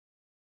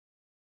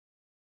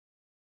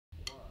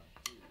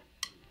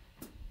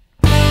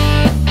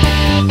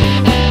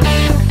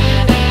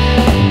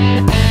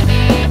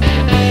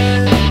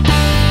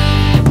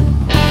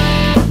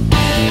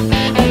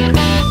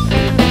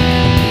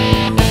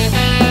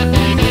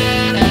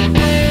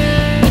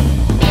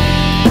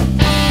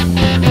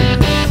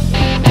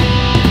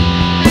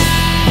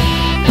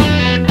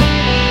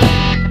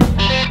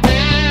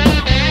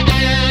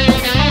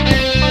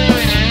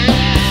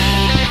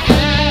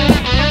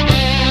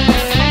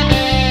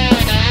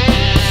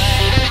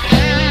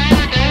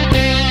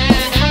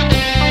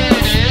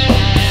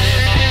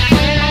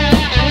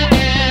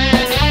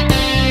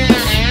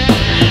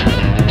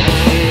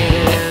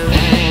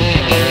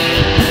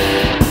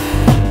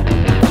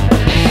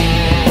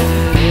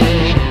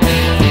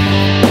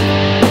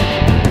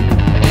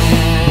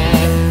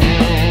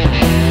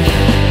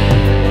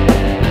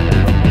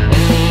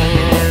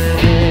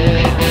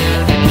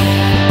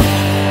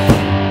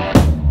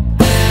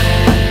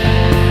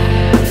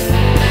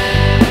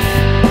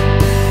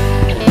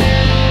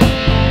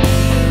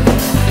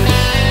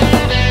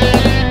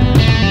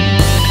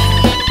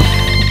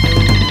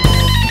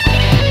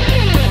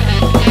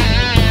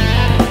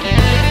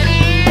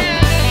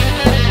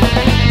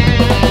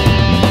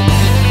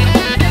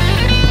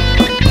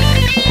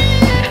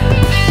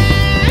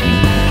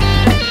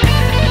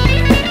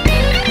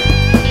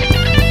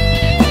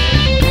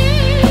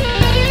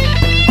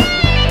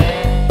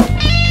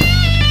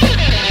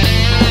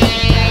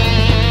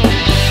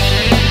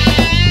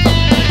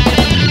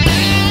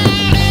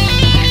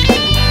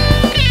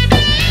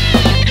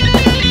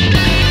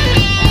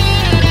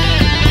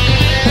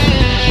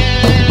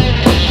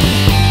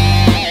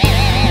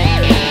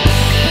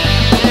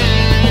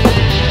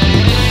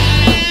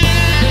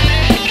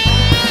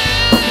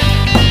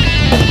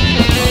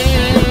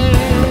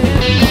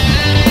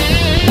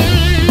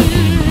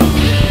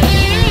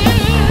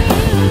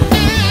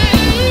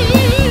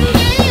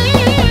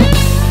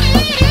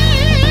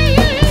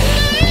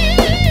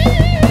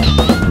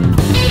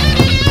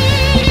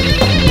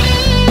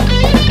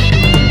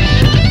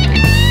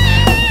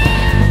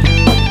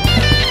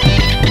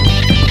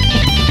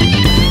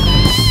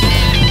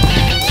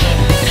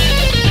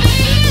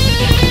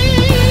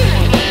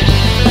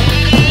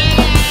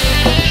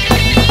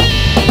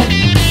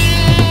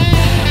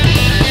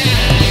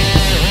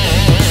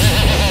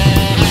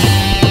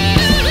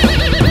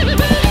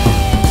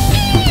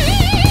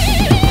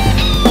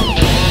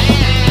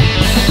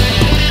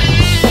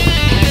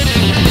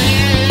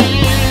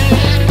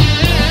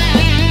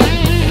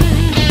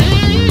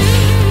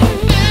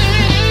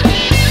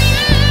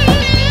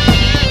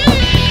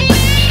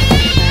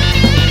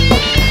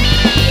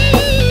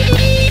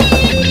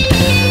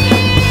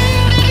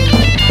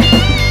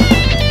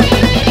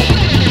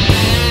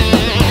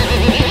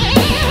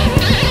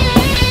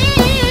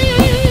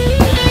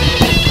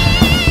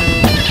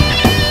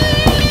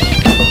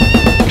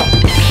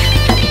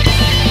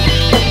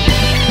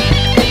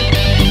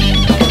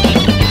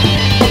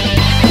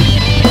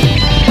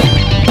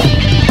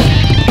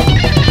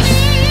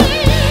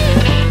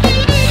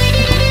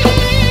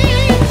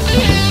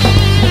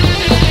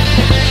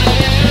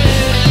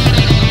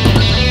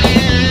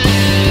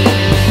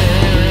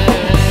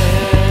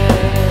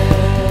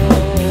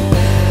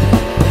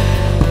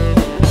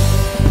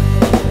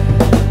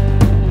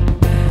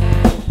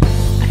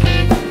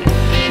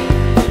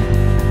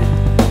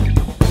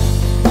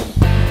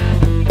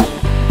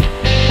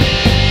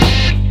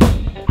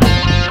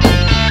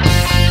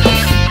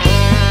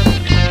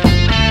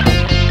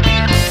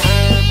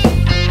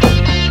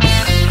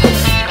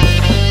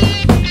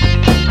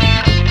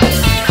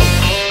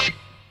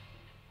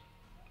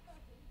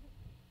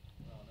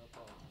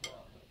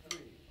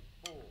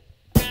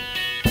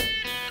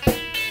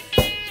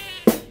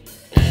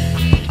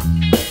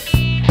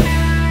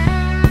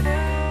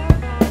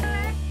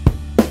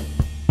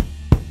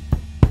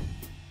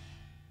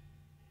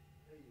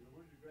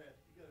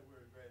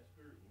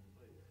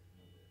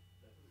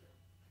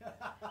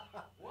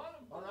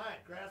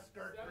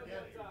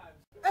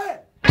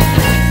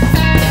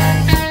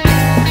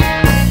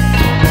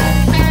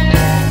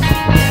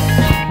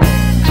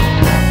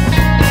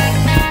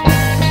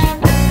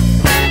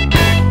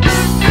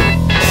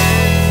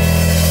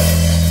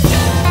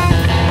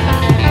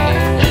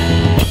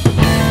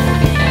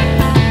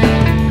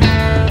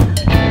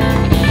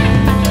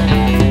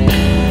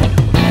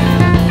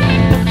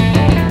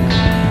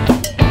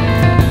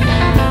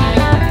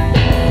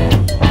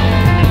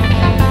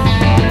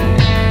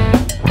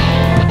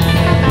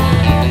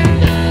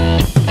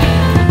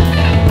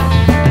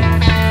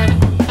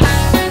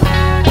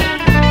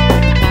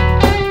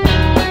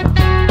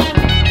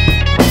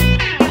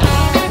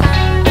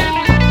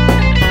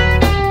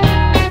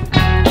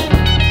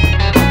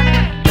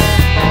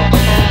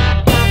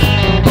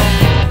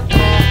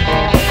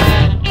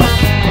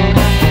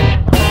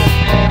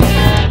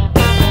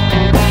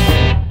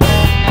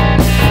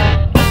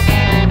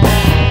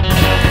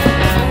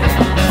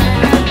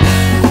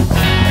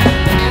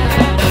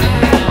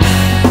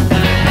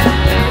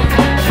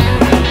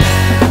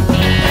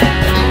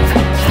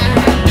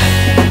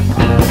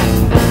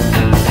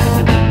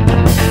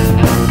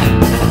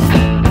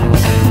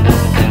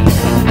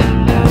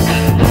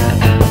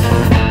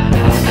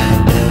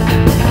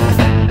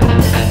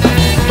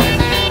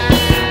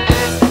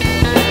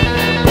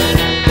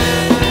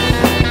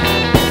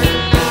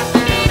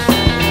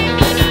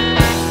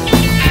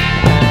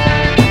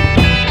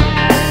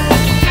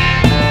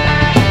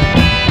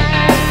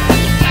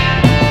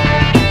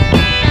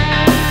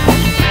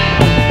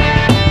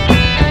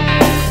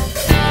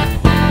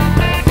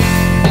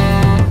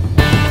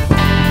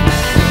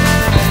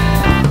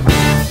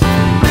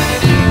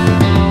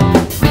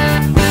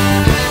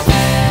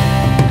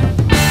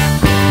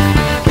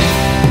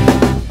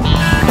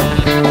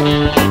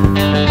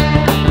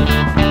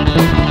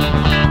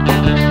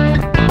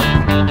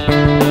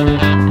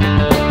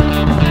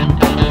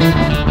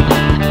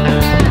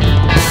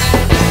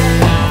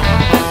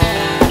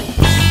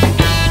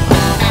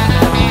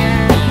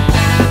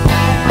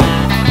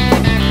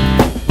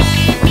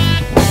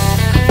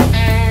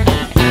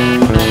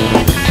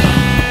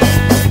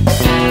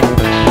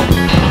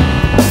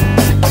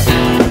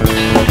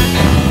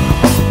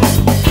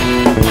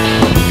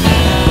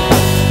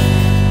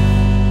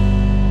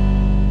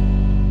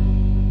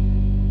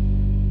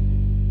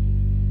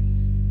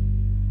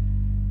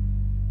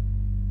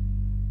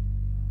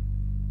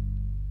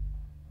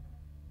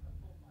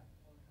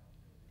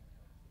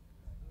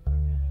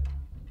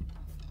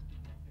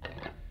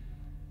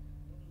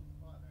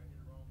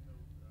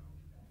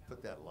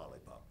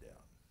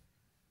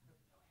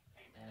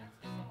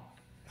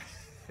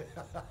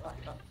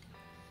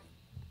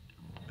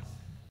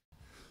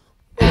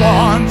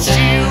Once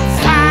you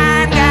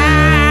find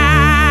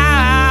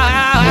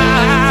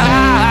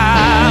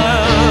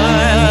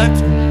out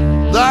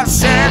the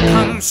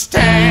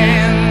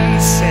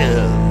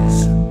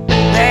circumstances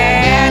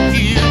that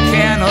you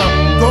can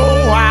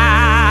go out,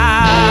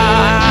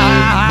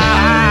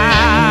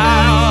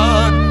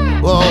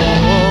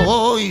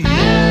 oh yeah.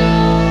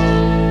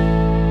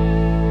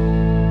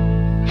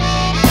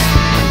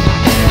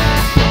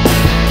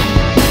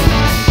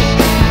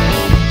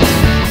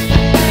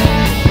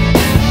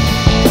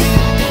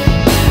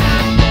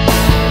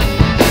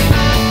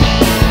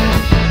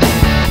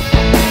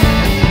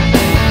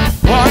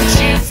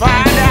 Once you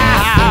find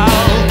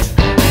out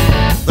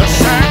the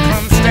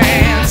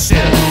circumstances,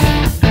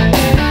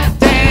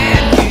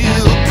 then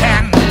you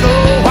can go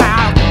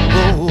out,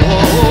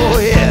 oh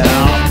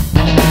yeah.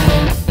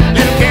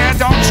 Little girl,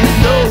 don't you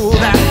know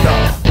that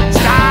the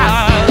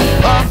stars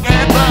up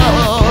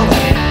above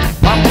are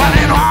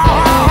running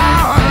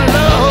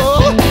on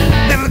low?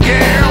 Little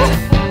girl,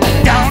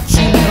 don't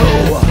you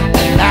know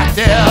that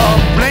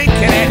they're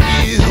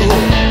blinking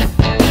at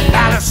you?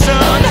 Now the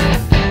sun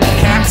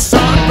can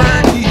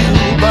sunburn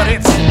you, but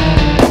it's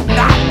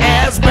not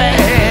as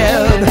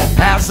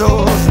bad as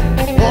those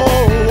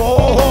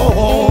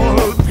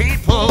old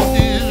people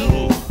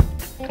do.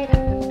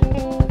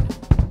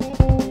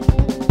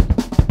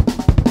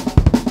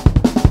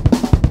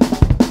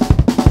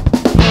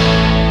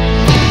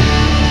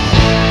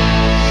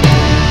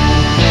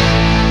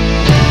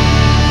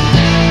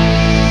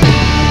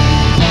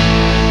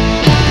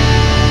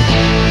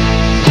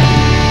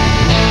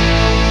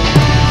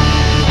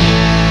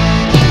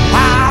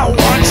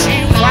 Once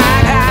you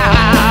find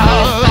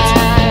out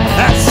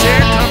the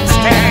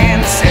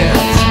circumstances,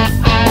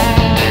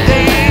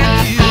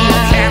 then you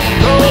can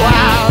go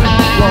out,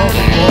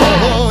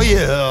 oh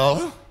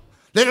yeah.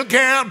 Little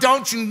girl,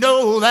 don't you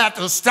know that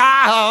the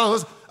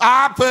stars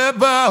up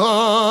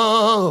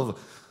above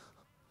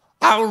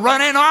are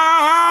running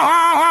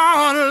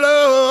on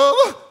low?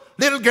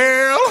 Little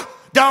girl,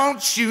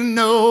 don't you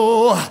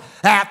know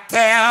that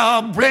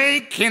they're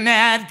blinking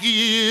at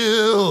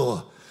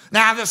you?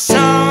 Now the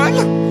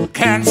sun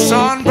can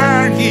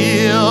sunburn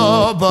you,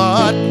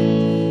 but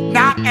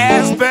not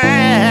as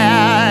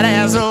bad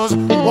as those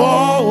old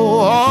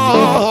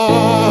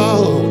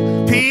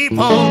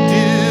people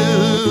do.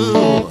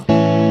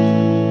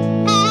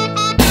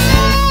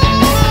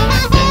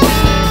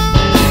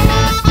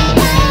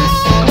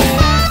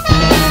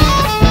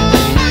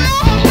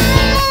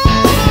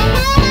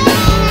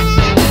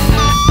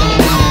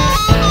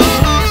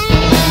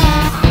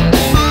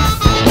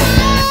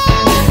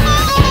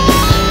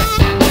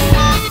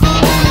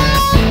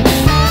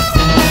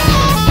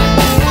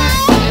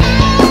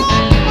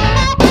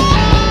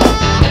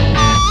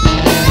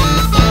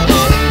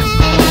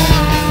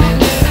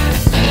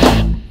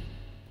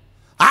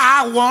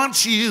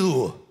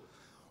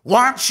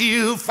 Once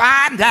you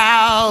find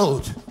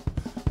out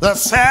the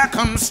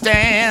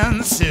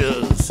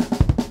circumstances,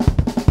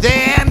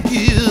 then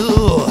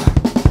you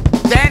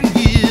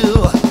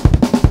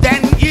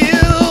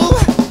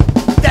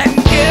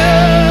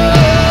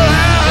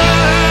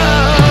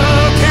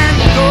can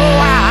go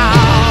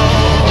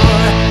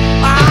out.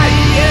 Ah,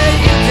 yeah,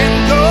 you can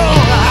go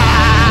out.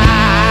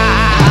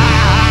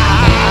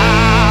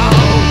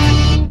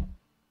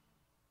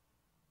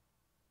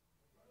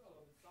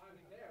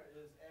 Timing there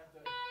is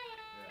after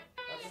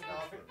That's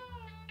stopping.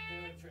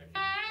 doing tricky.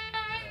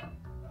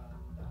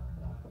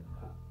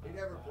 He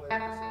never played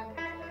this in the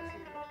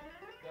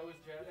That was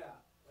Jeff. Yeah.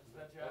 That's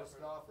That Jeff. was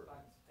Snoffer.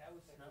 That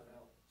was Snoffer.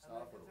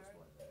 Snoffer was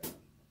playing that.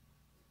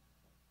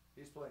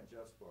 He's playing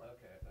Jeff's part.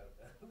 Okay.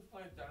 Who's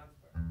playing John's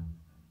part?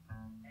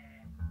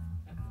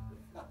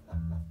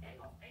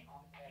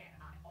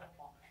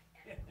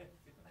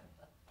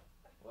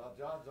 Well,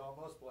 John's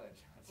almost playing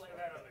John's Play part.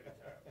 that on the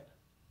guitar.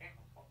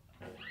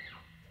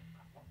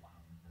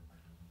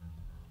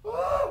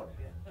 Woo!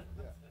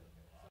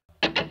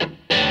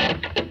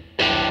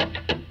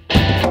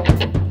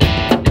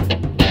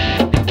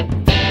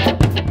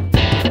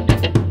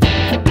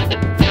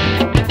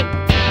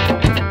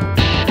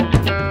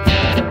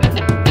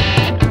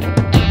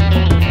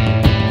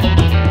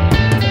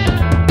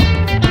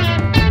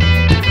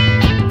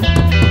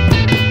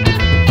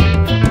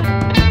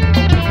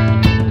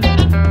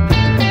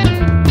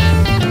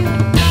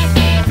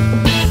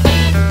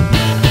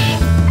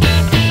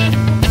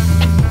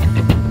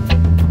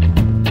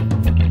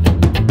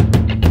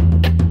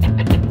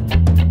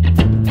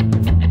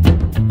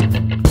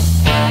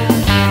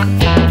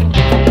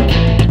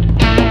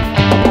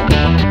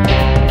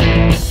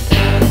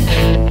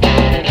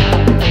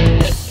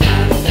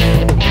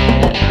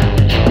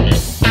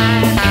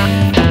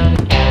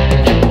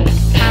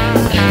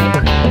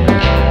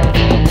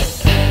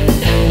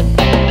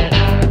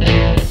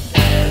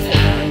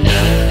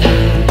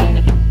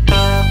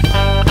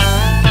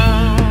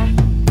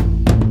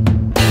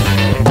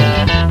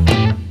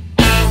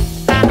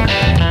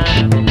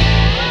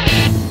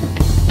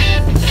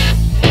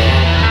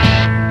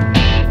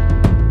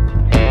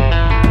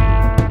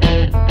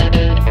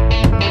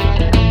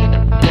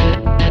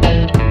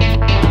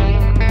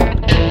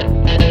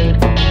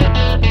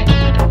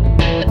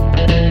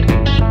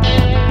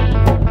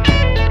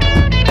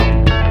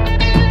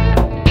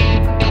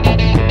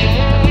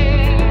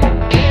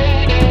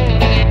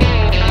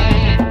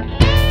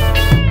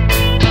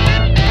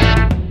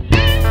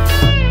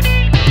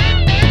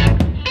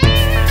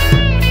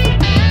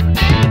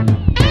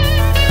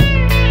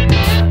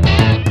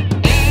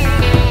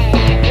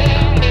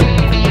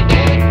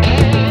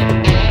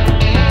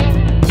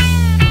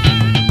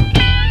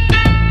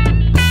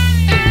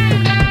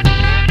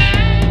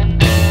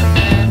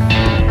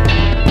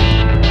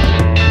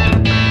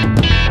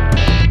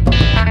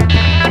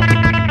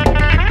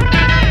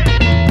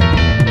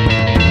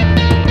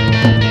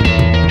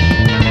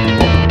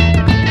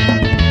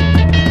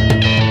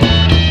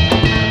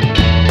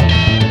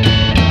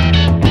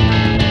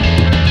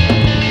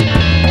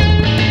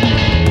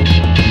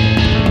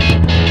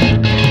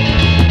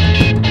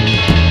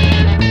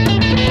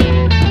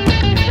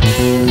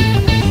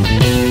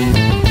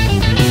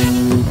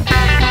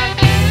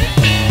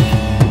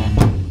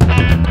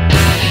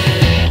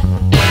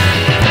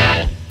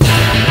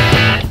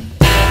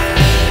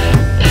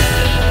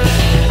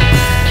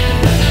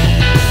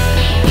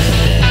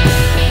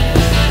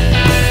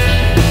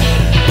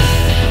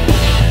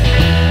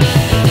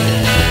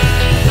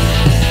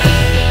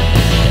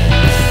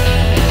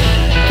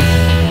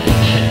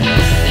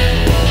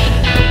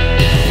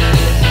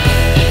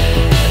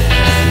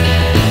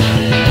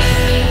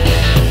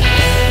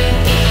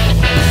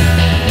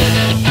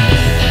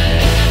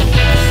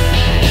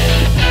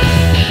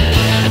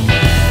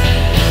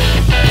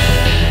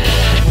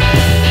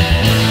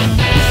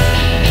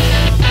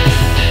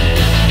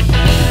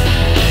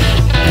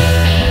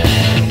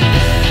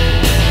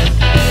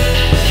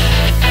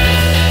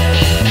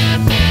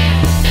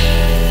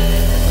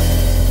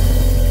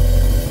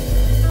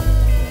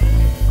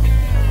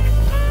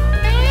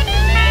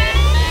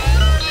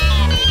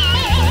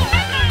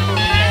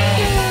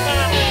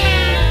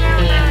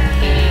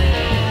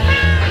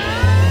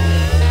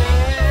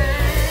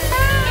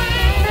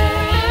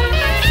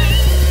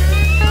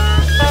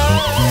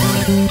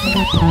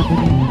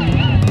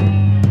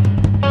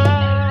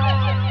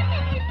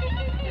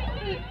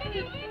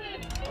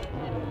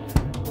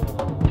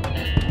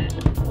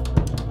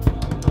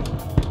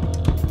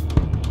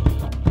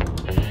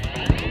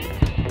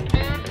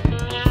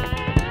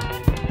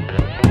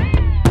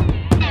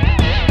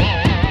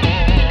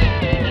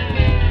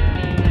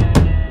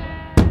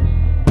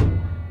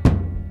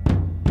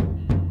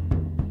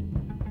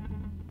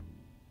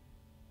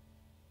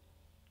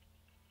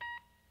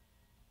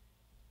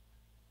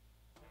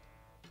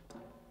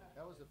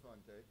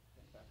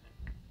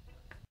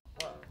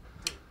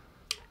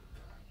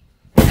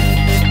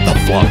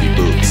 floppy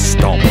boots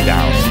stomped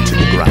down to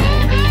the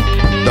ground.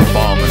 The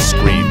farmer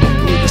screamed and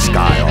blew the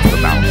sky off the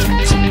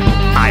mountains.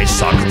 Eye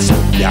sockets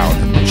swooped down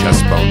in the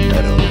chest-bone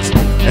meadows,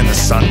 and the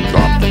sun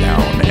dropped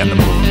down and the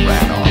moon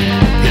ran off,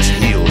 his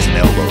heels and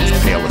elbows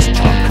pale as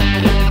chalk.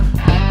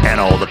 And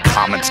all the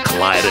comets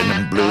collided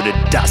and blew to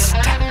dust.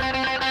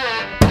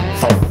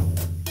 For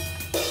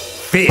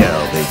fear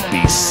they'd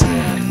be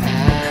seen.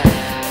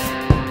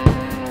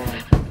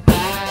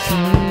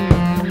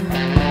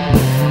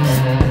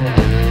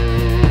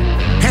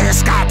 And the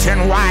sky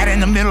turned white in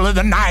the middle of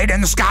the night,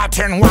 and the sky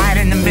turned white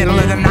in the middle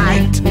of the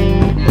night.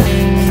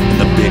 And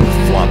the big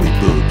floppy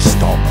boots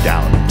stomped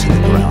down into the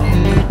ground.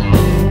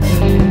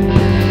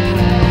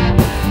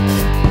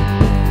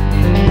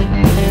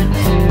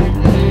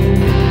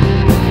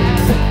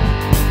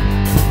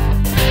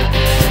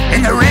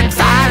 And the red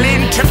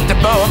violin took the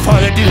bow for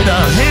to do the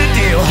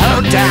hoodoo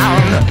hold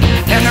down.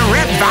 And the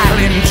red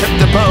violin took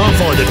the bow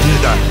for to do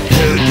the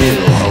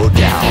hoodoo hold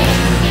down.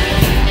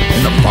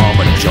 And the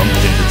farmer jumped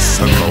into the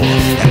circle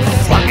and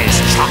flung his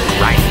chalk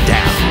right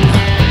down.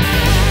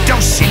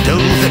 Do-si-do,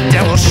 the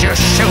devil sure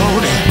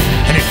showed,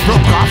 and it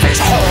broke off his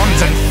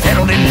horns and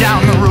fiddled him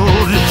down the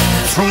road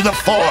through the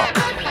fork.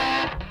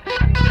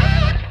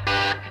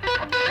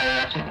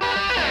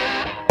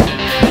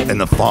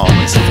 And the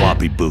farmer's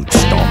floppy boots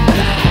stomped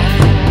down.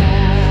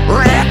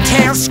 Red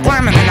tail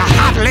squirming and a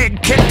hot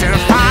leg kicked and the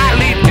fire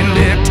leaped and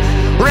lit.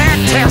 Red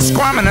tail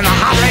squirming and a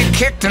hot leg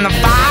kicked and the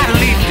fire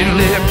leaped and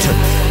lit.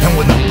 And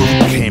when the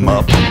boot came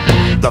up,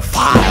 the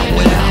fire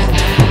went out,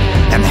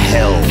 and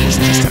hell was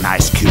just an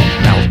ice cube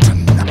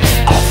melting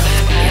off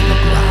in the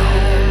ground.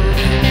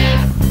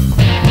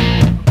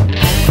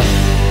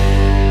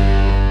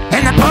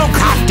 And the boat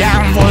hopped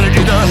down for to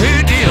do the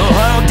hoodoo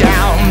hold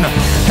down.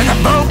 And the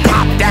boat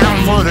hopped down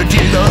for to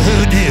do the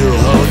hoodoo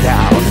hold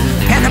down.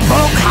 And the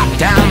boat hopped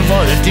down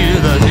for to do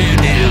the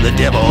hoodoo, the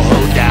devil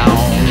hold down.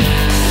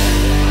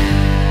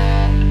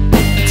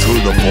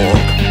 Through the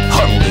fork,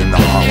 huddled in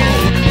the hollow,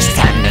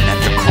 standing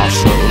at the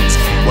crossroads,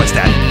 was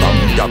that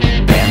bummed up,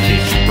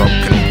 bandaged,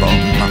 broken bum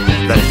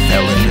that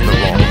fell into the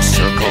wrong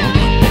circle.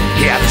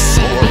 He had a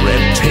sore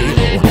red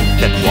tail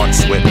that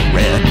once went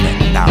red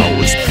and now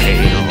was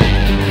pale.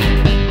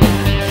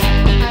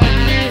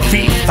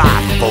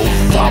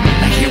 Fee-fi-fo-fum,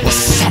 he was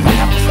summoned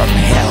up from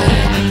hell,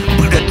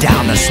 booted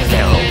down a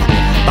spell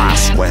by a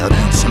square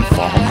dancing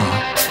farmer,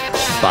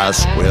 by a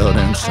square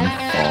dancing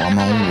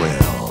farmer.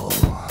 Well,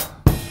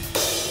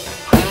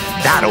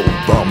 that old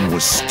bum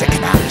was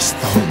sticking out his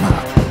thumb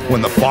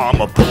when the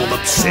farmer pulled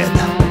up, said,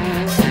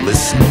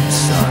 "Listen,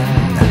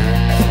 son."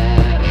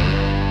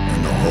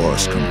 And the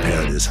horse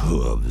compared his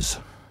hooves.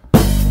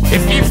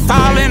 If you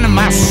fall into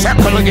my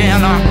circle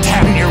again, I'll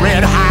tan your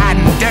red hide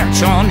and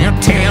dance on your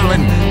tail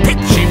and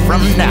pitch you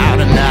from now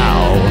to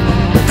now.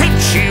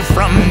 Pitch you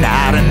from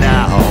now to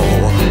now.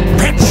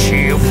 Pitch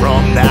you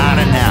from now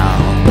to now.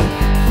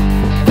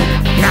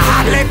 And the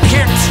hot leg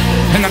kicked,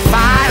 and the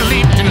fire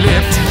leaped and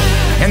lipped.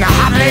 And the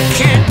hot leg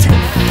kicked,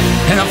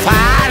 and the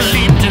fire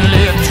leaped and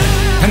lipped.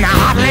 And the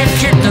hot leg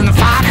kicked, and the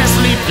fire just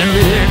leaped and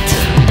lipped.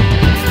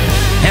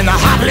 And the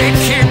hot leg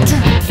kicked,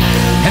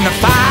 and the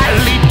fire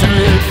leaped and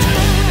lipped.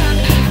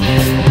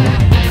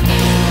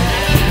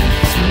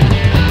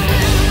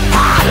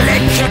 Hot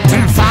leg kicked,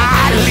 and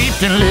fire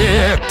leaped and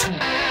lipped.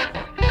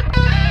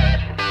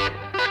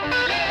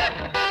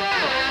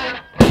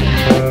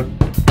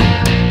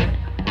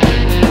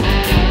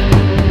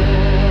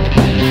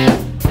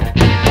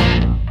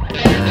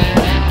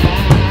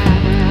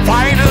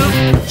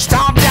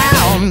 Stomp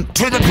down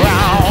to the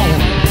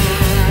ground.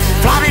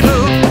 Floppy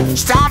boot,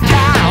 stomp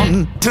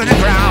down to the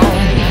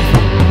ground.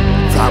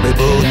 Floppy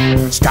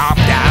boot, stomp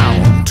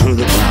down to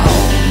the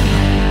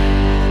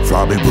ground.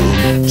 Floppy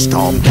boot,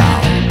 stomp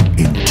down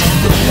into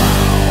the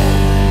ground.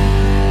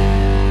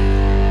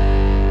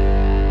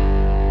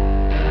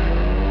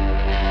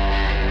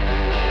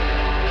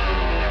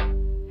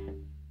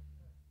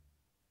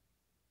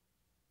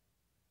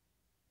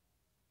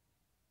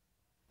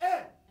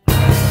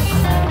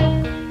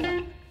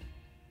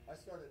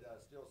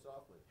 Still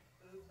softly.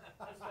 I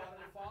started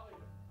to follow you.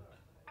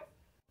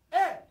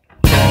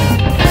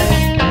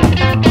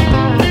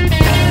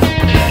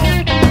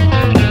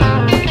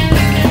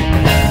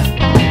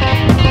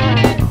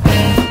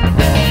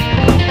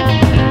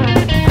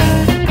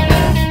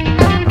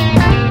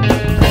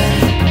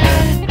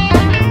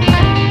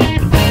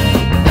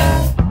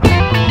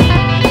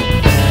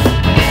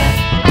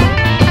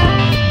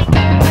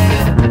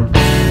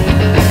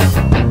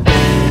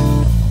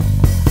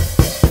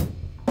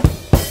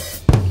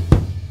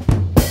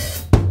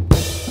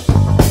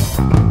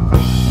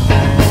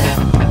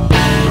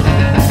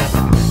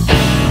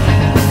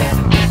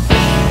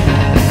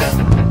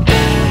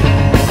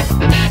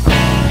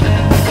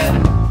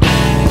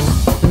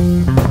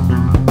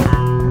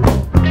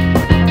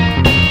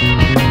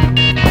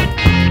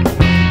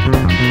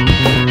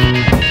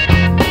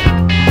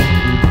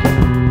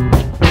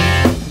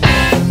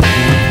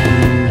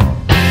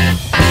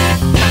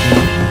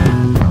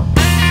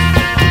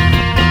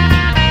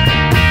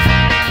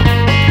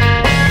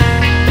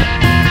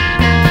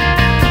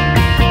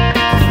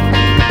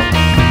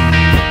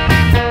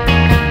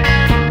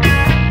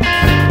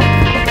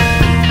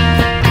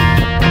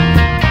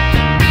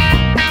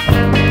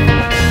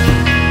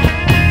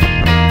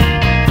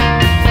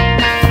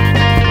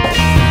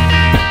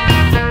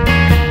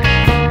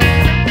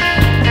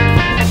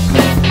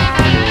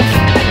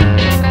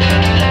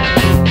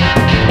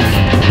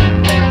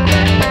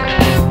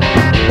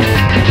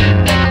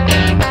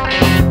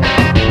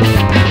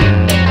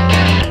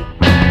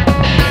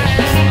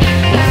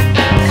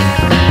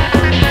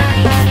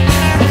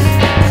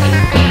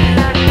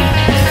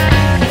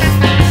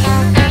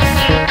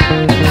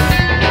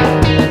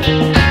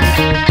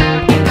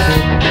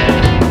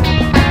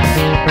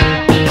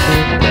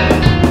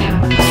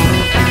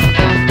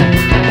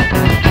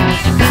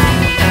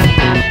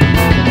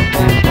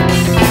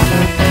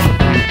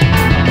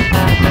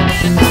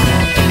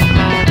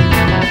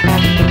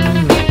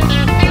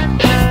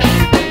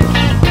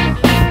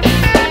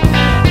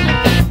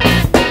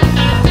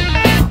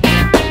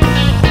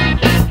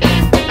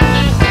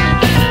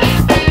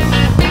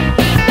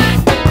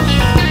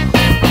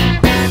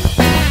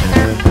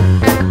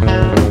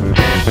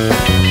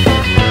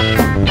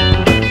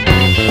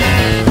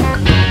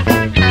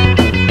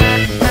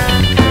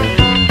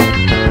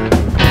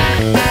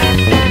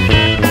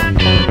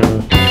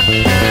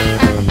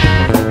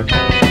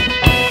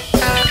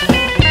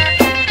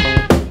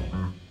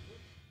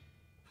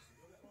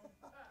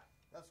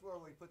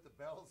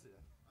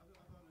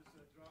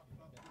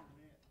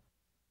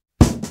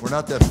 We're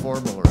not that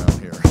formal around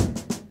here.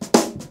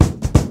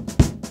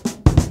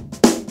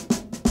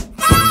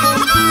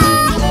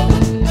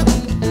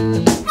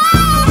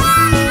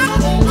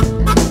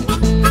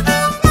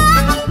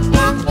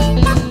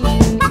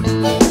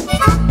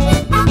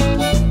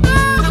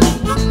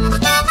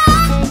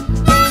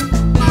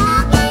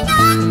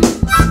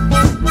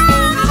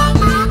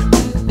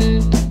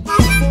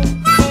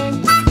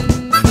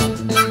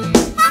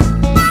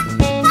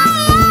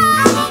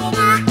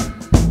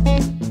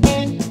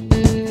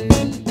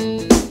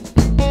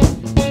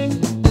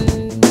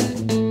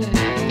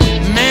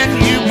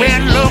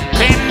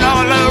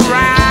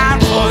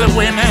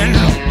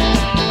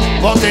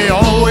 But they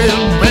always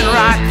been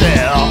right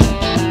there.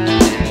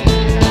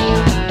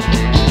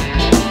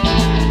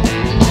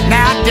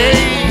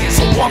 Nowadays,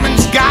 a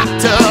woman's got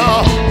to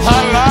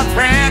her love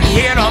friend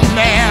hit a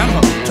man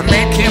to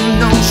make him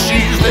know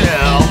she's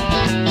there.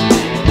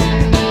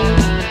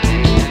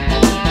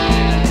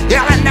 The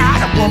other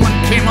night, a woman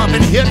came up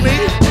and hit me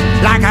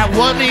like I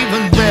wasn't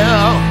even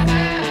there.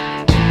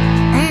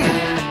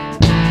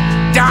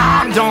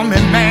 Dawned on me,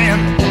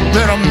 man,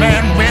 that a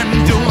man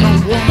been doing a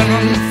woman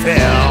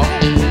unfair.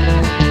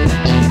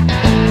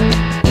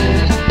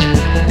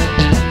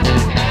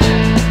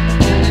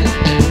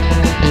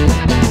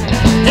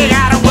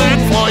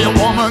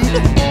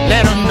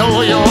 Let them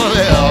know you're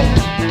there.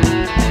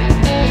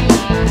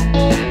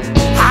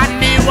 I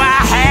knew I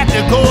had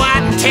to go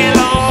out and tell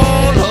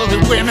all of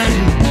the women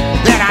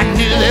that I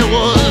knew they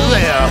was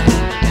there.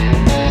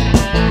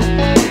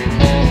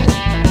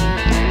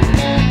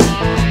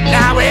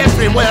 Now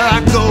everywhere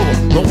I go,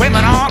 the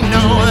women all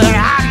know that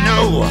I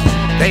know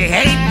they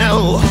ain't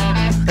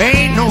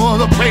no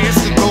other place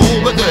to go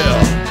but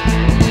there.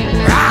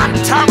 I'm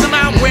talking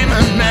about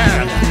women,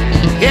 man.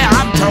 Yeah,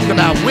 I'm talking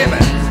about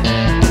women.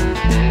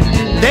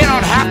 They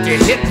don't have to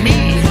hit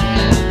me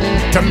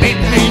to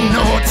make me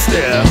know it's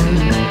there.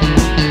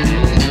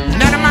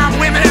 None of my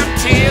women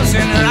have tears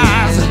in their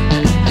eyes.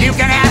 You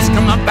can ask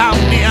them about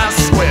me, I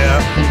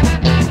swear.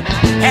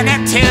 And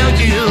they'll tell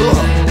you,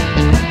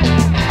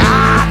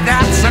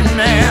 that's a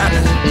man.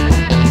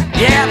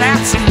 Yeah,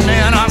 that's a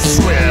man, I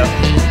swear.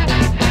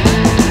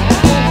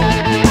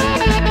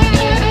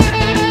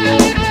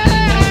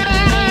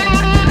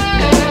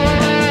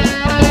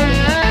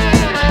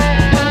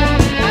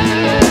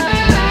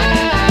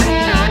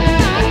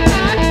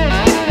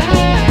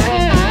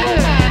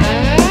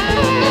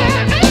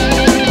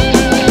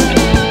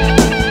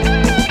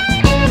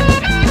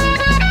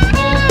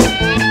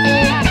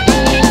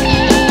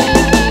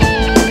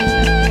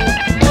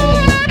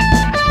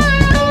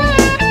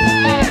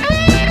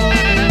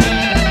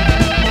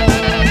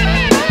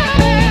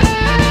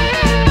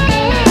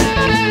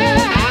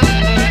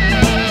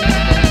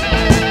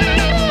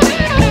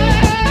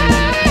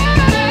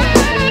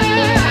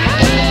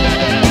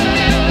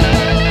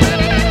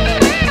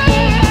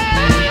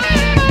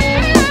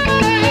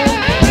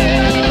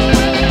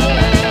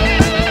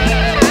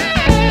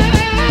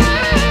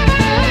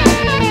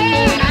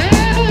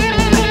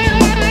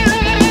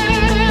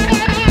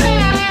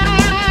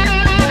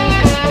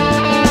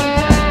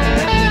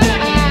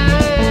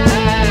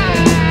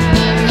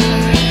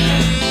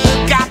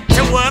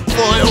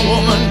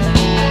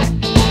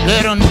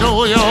 Let them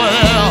know you're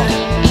there.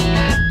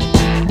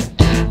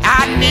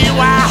 I knew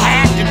I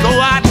had to go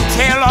out and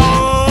tell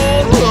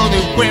all of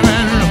the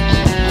women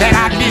that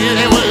I knew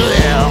they were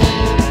there.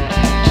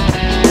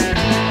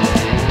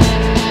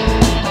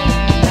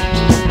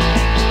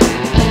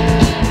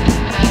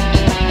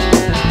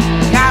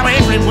 Now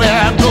everywhere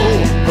I go,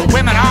 the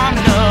women all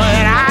know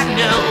that I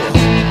know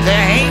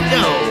there ain't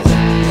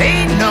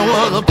no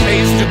other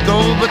place to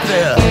go but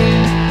there.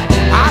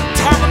 I'm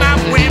talking about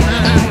women.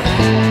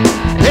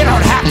 They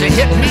don't have to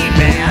hit me,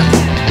 man.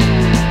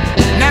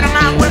 None of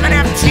my women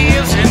have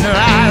tears in their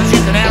eyes.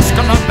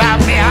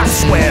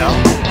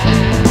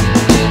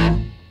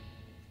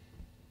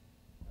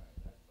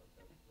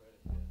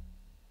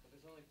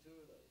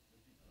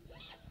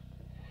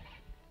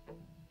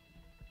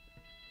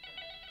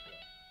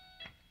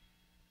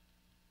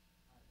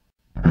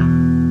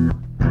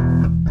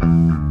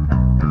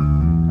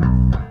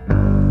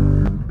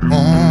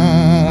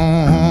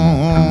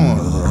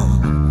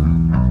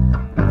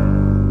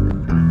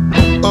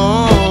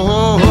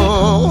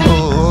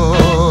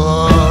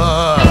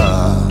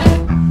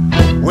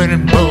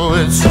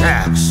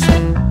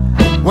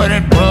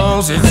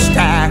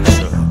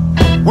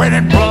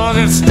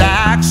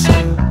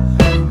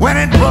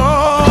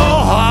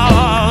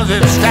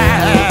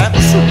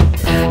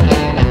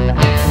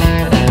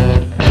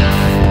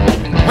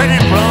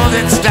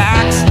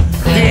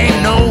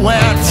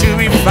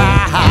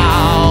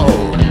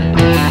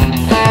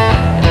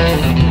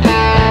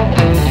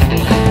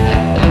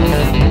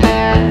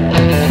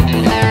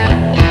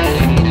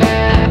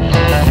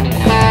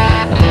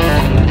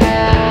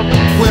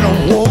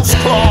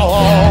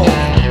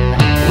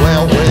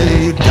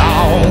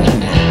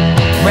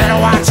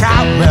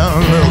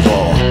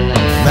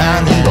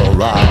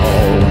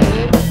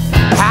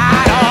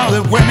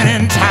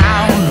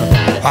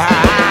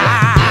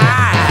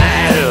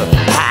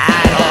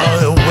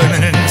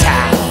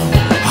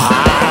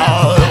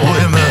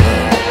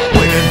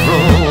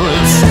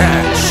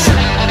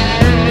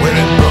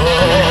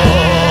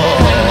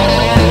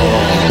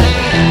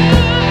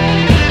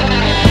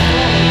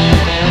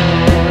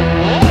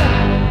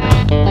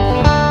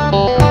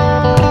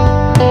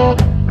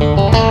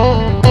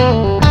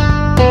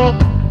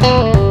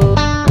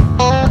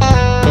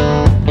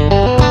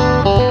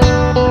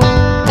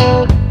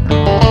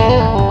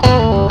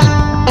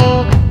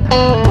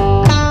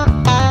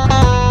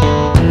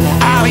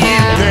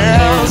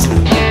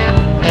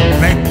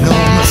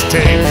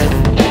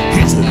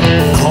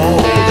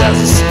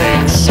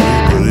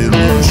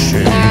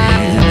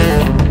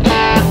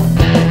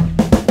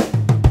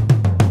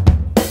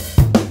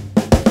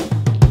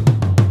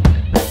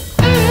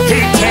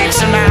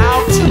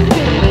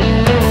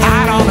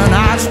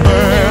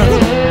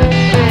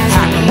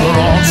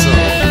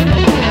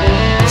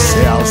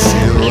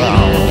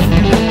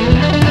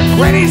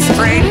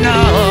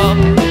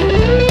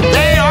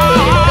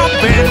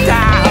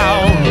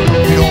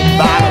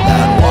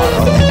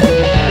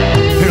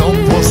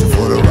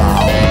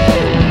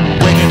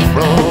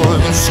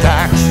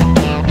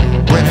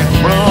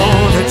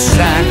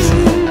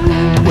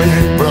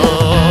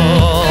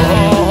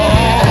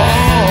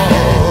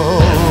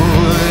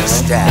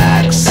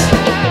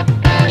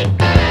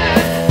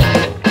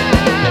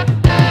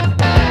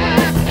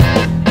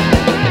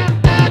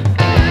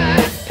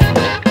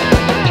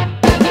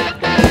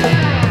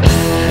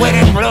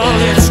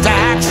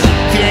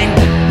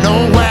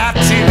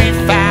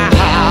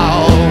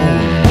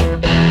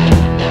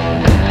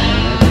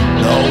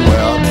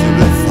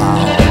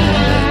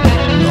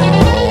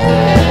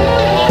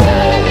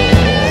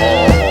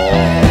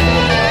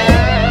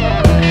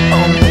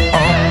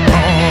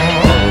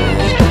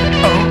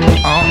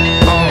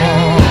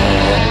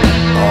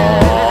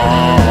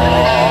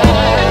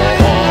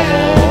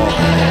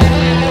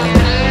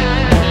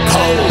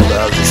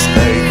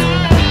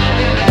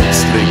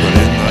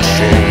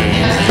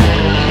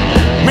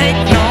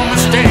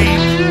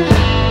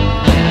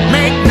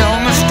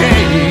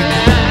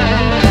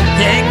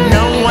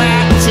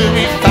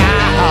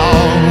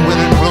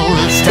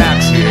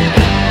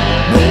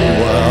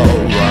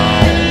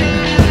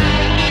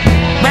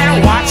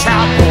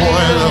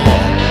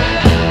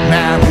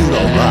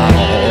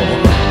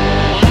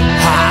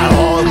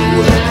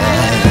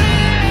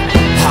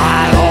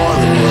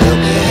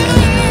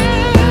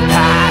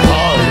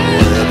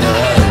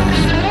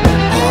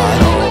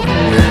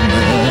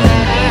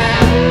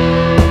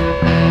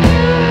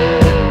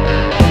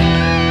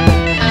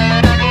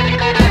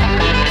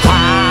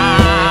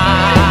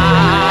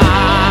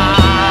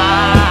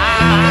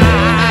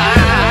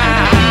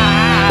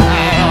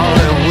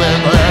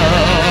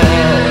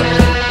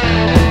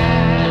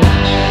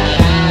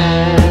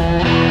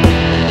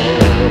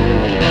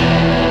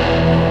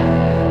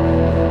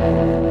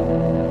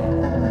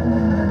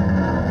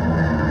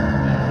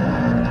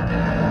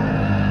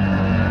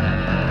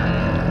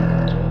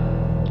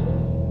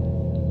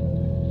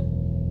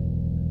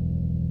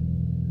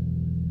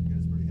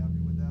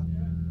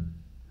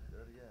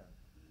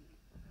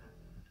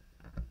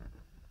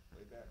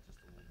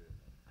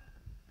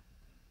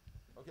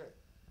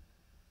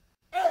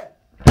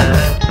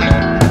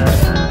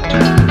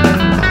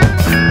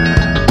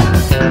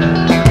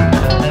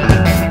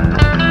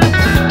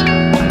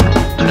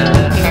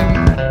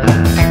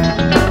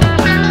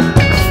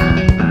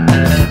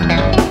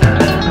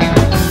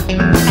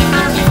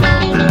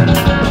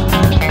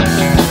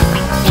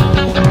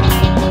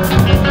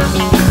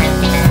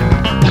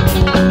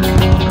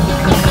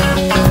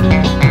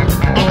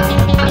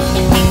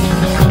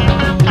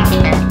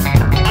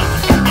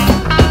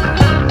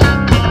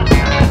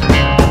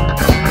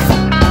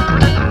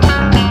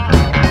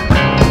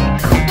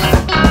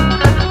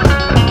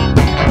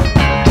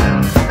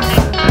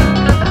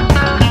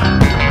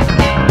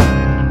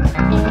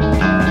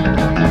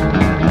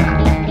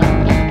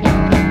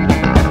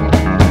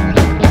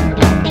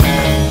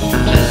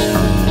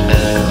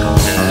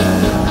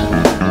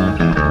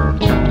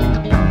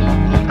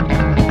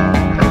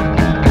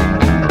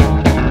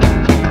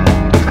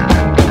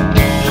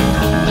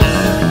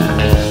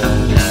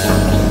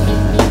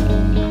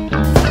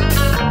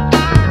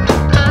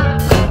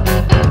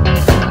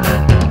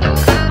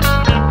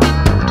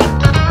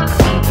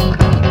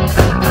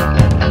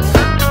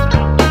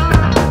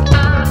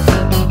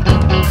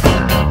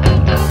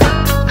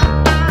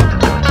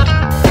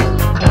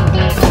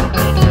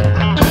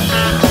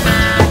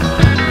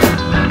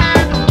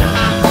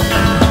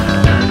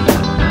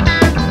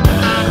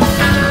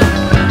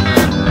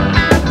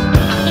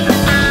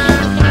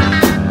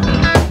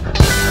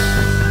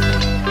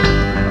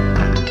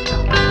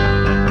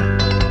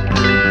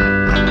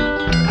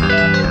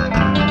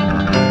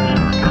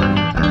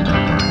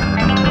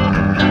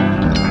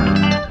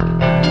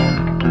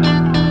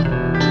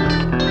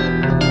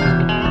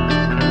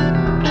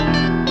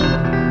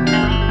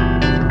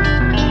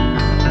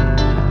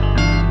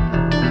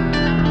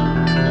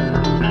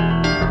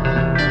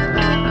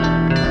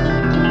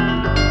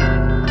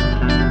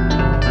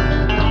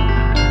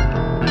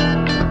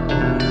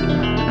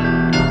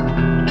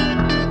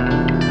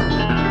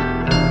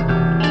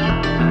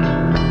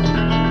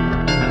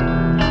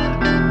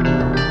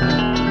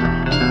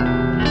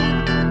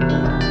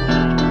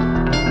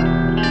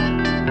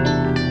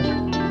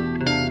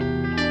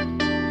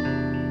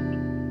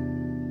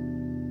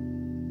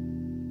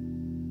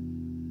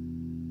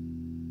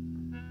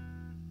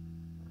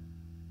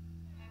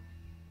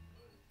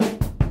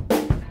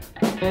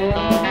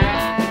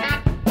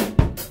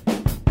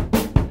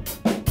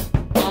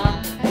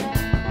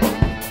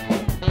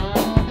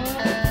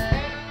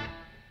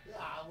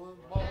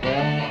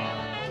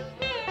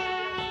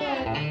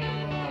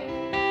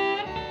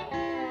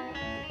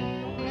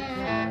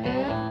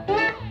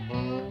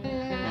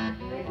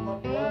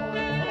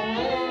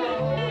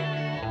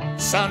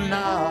 Sun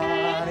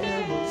not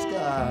in the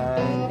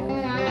sky.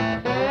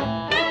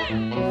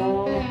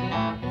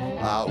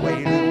 I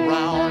waited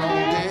around all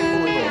day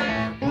with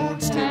a moon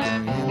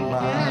sticking in my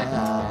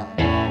eye.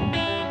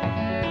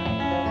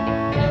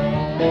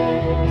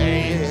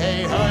 Hey, hey,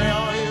 hey,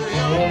 are you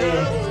young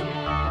girl?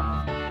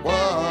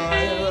 Where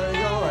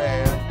you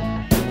at?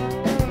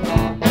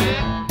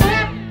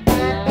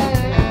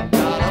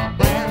 Got a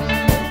brand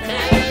new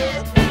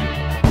head,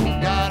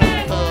 got a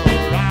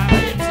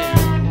Ferrari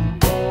too.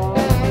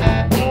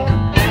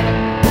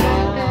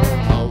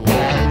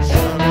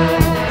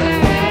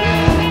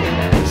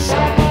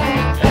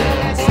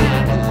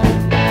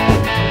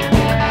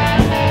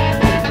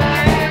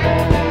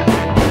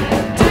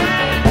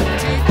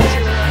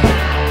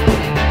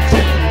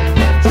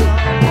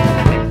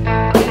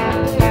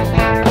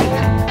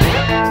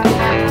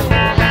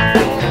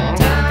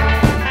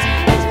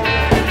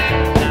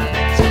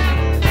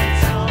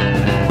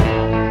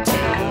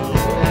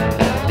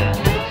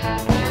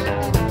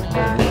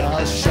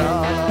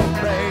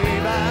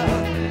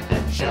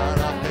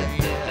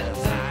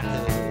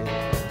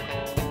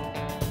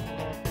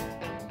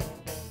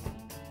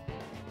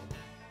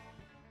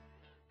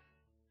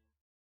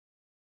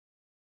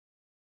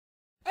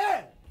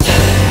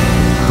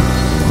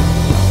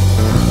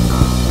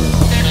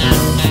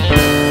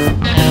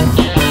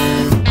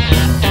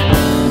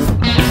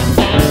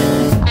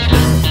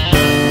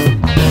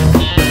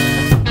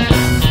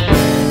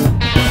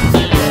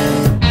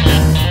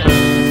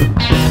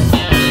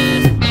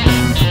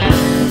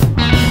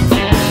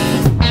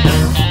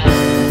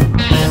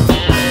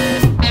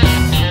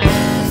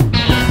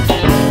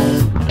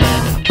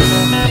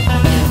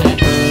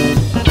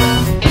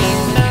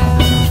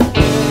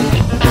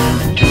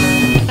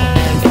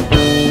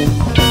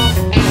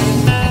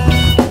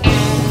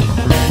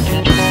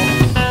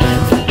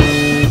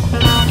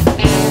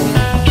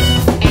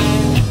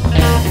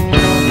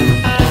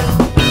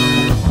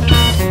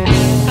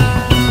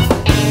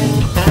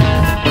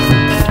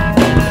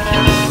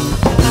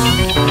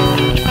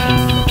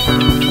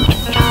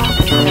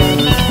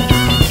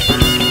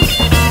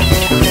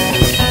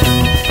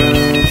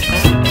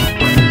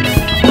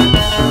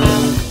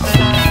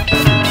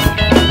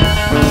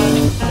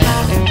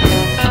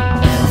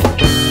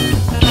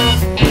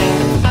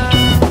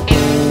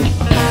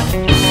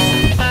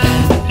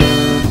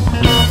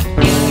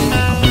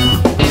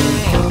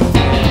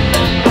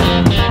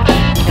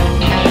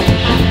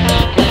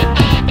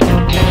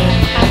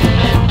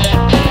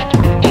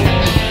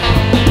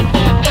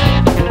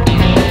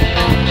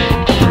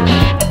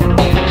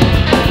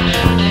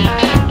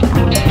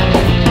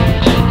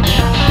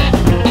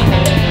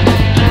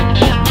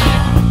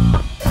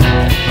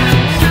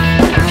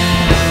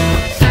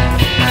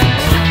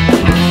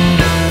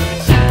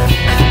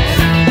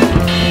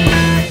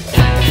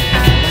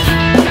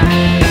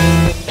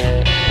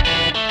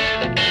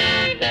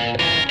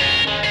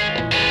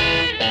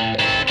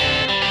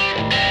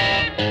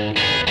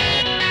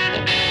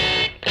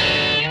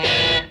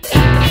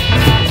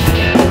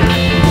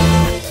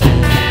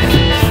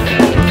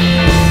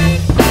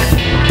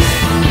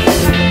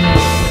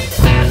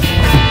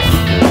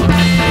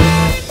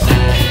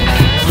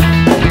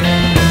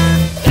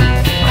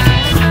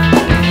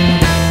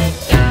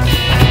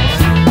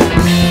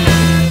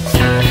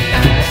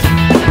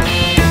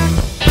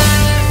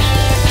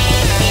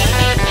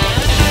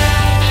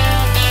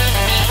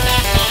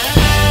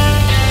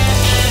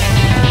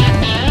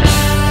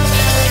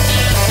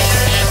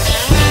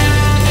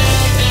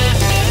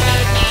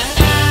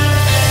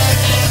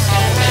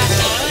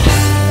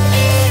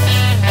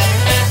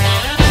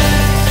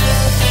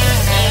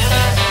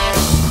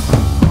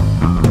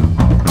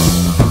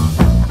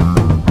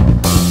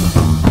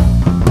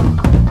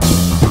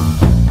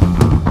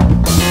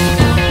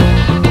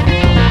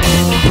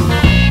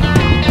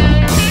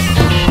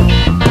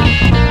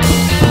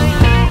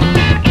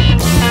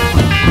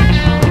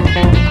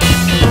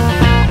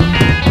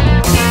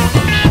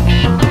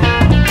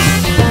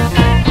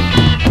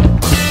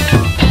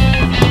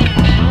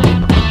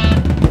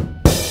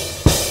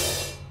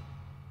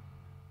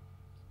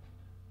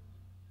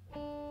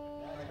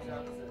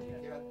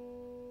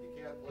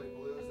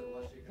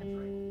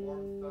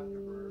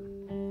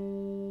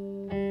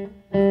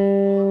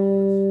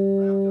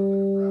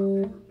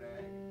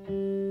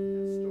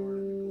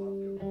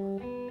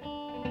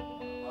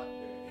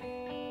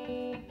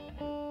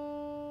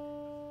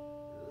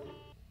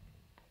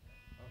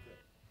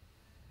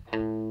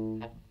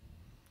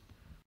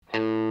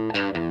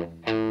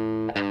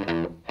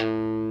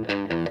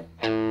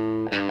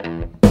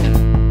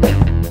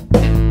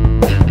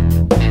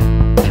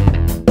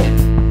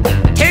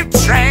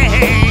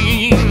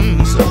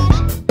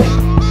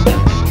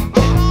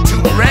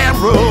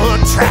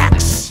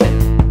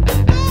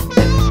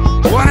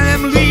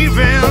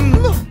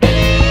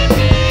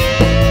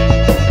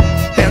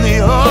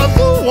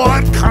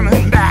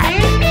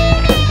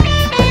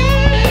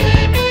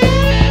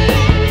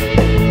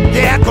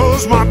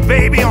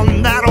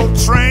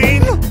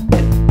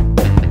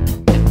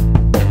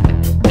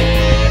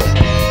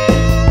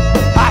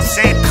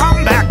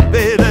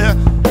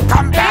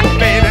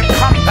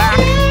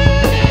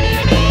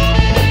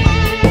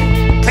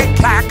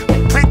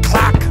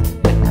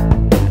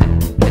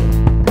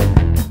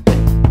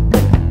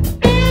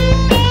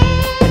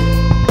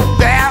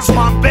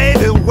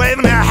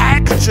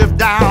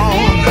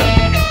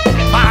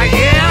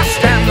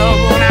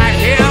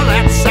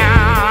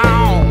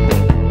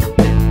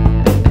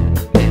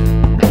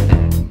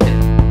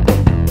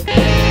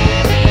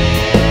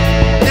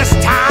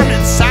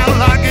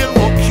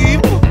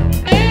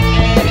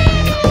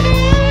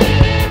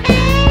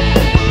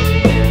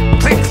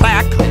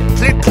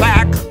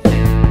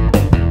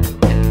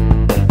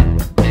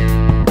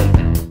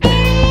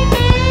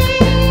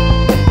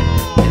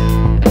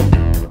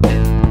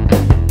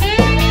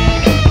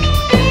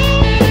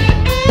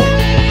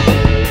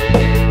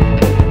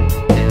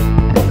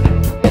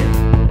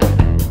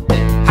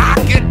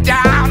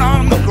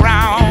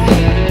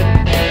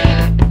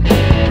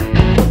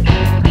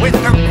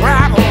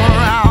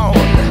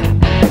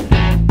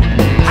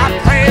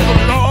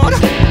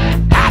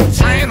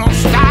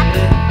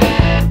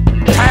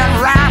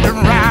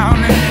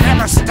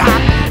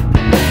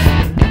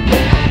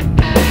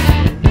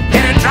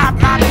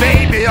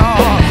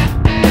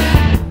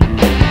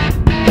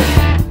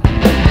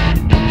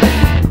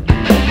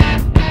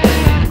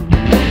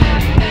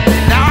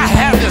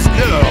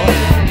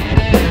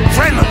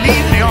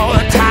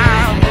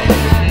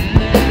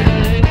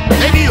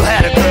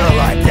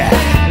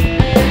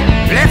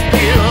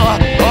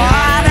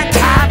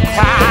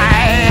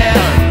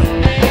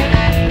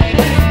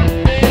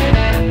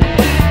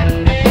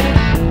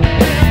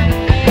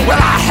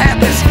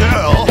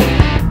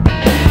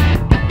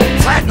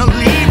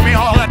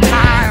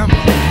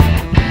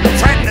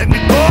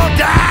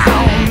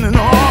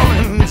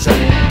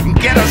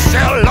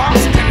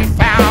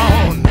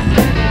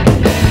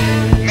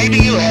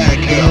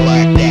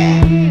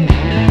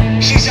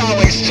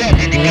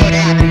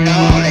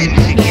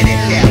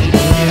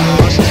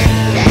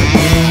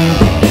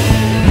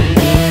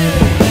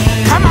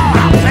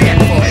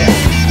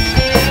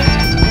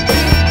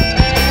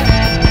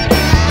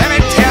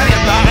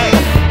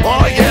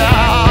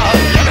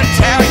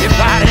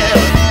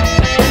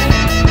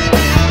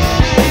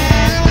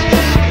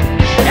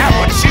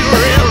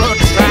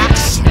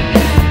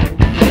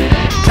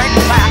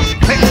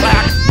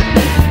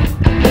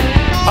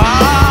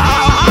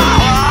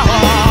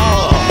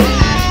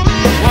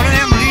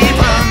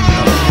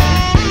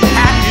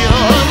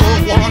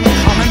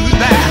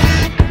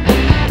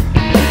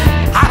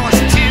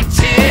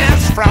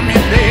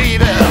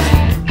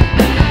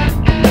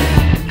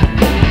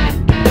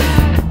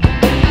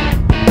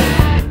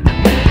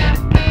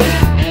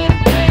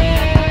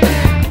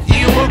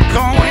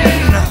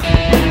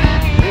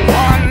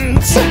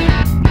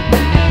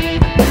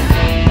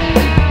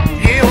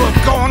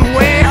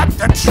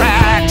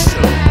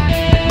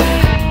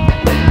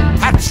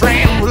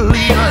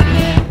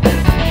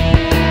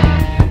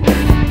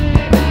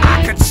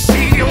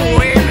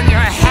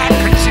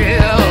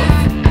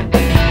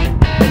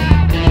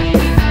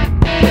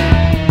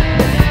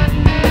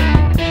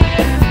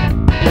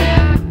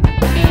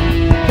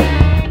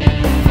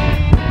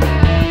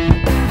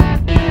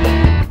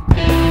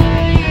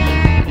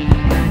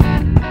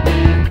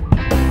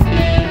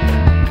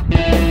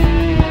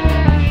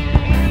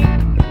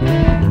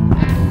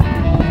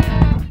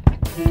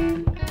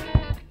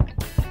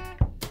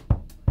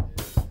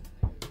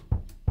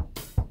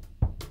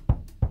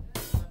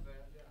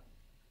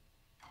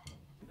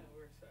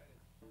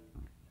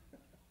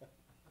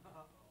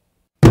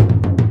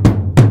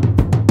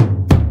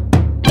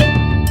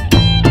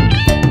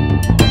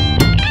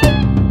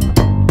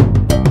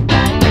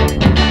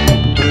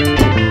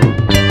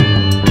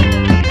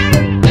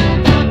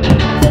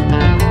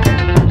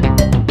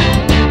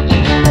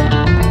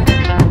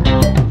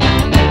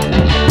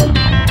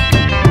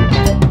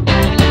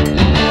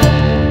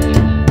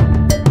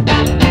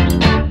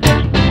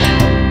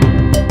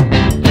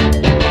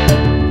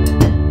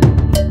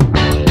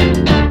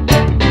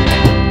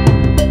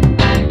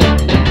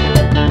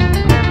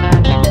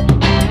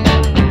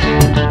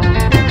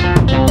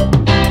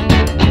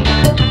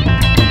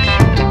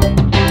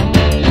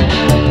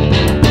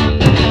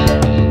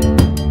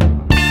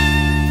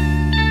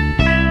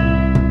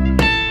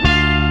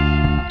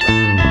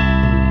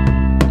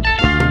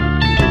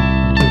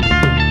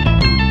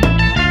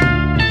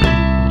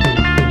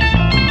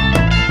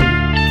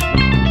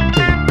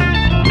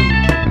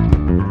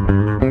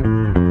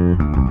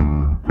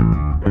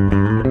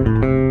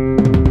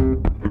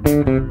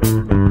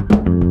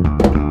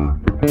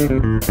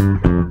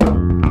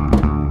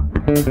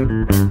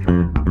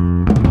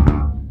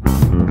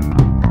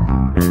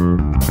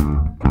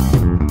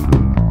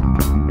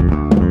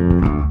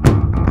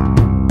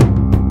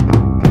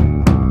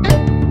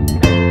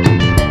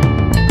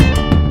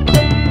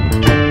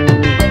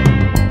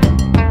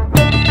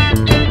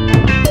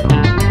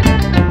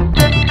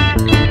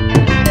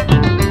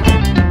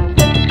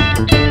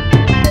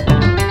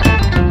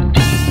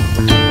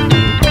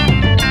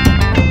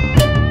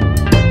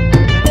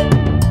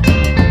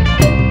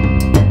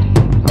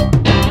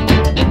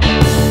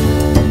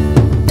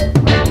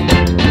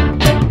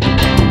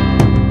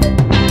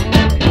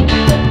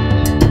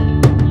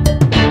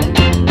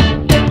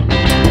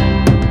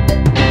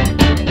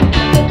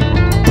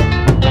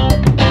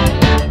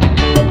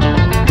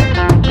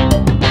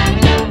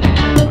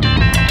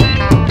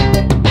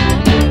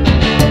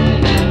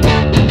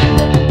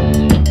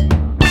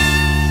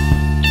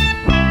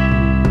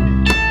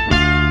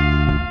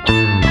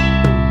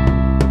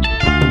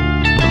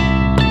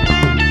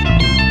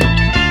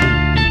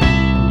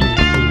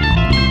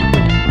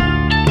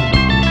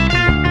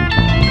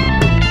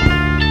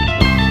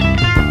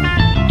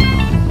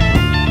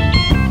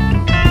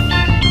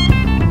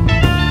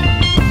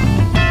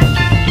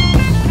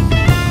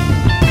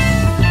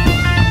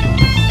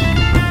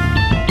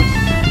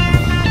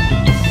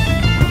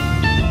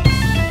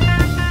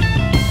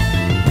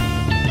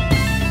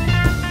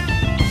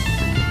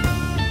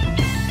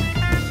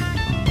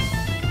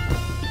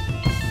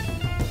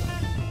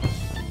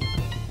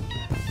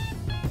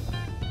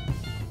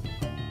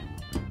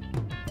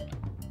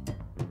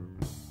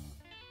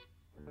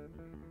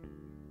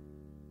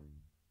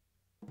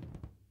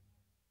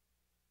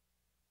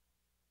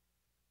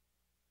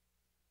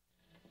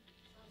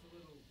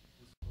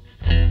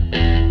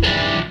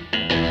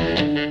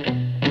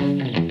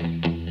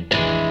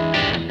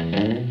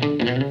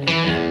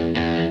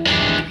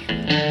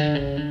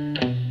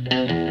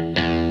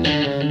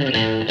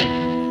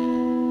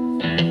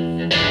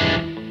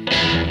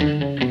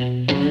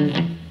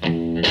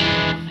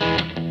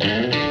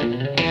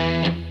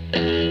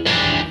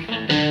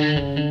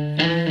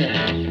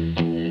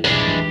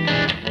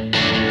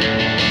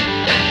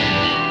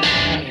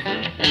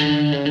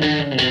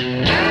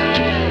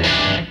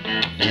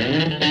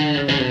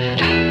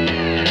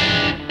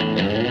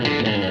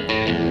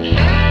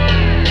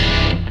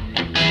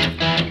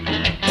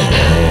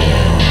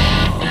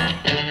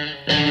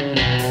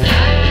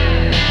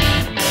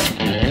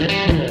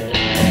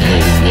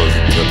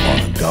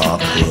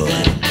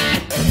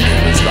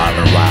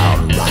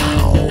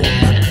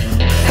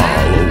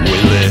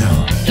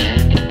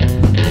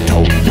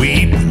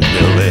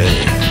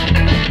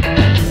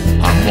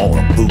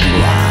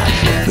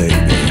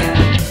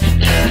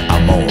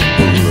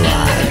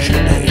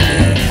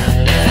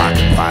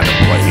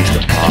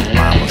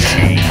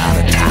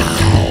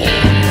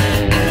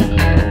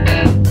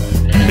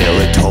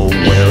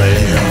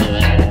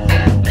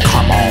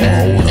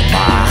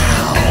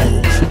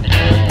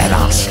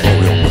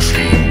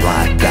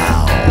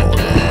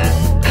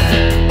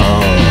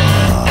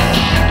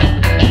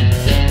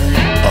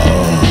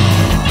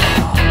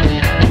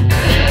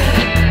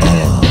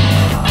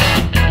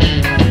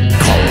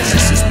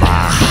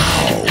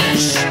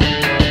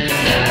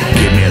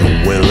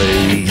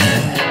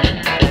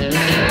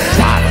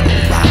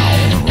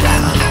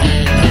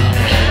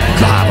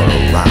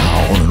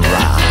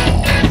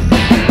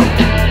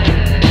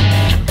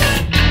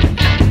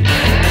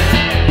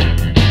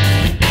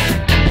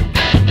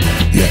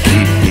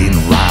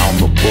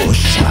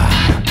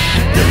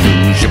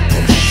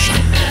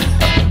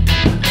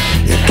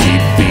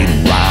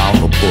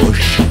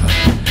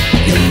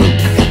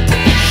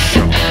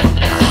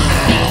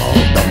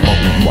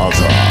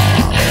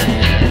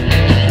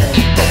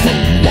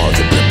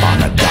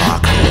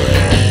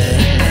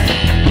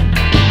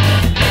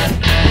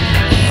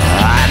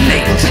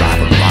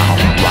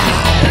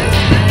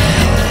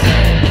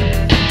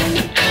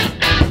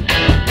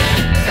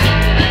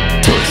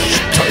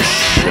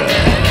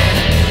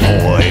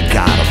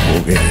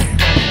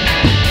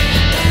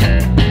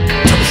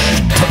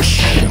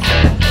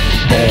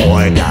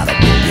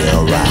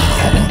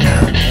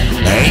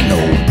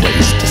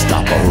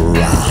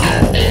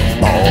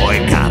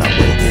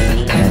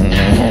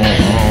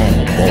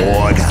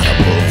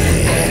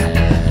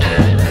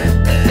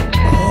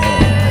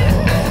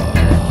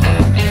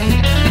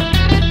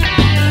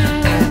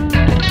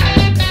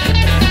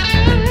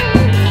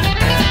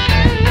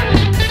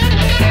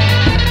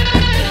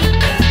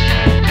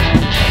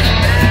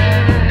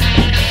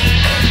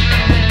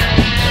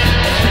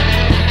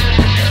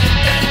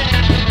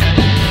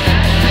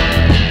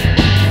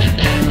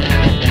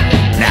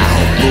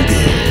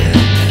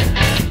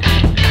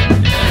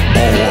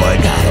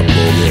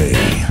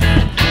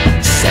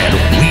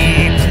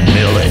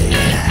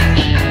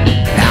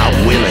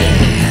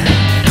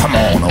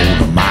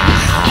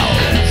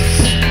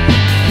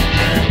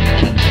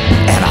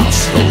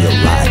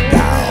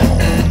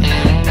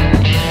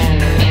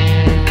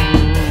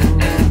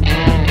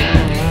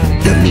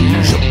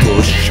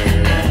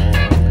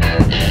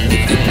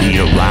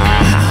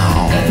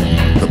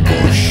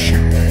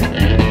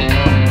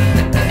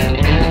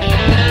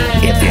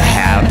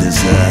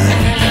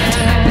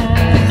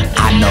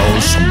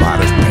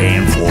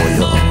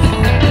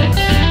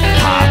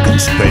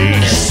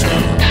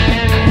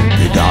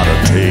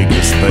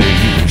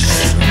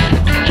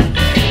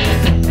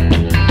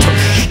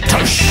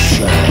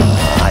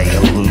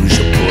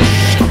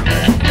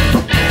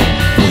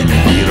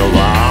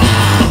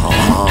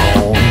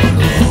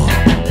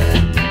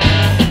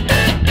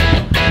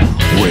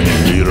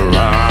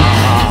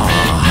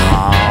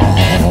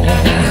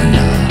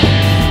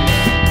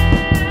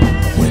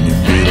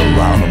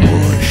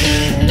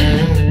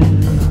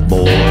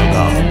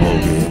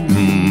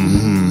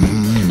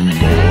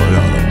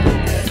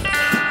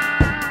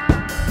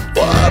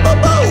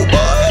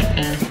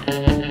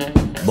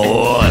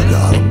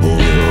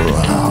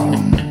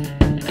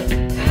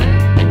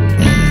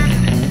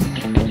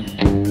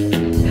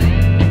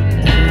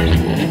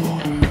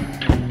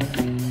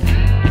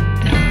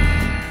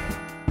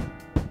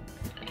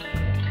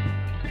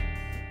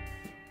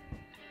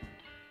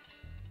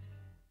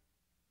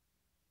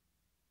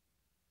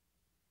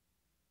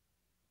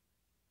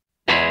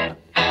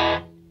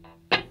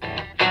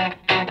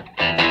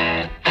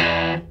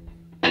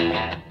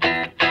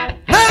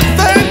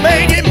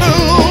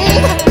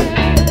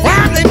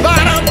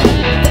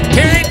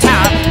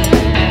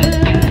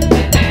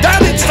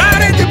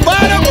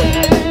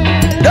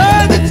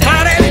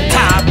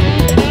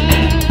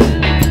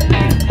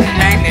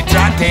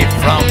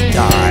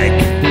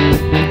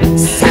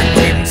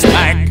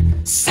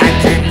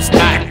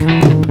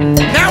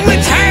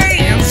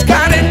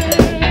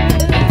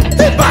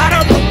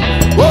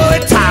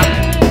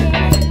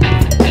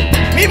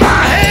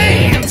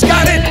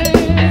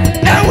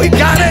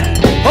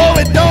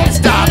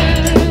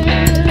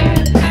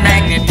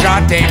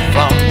 Magnetrati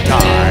from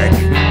dark.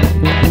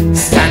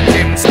 Send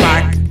him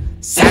spark,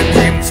 send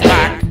him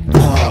spark.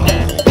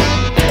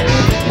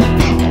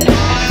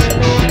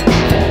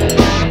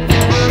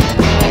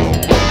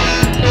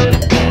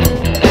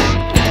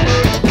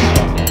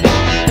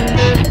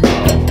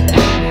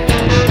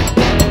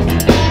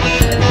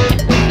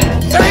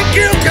 Think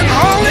you can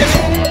hold it?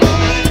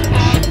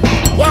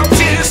 Won't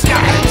you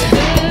start it?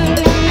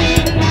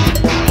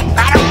 I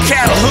don't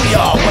care who you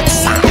are, what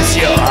size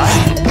you are.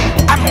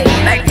 I'm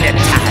gonna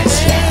magnetize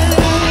you.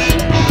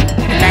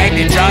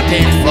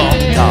 Magnetrati from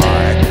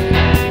dark.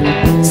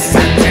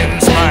 Send him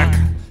spark,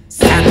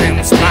 send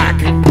him spark.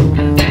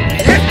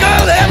 It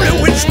goes every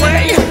which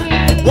way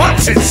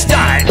once it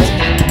starts.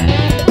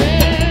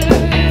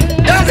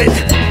 Does it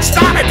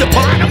start at the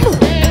bottom?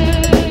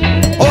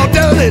 Or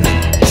does it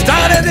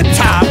start at the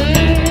top?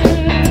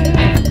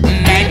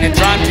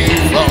 Magnetrati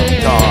from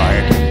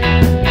dark.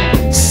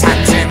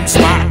 Send him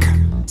spark,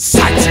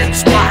 send him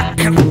spark.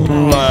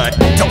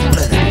 Don't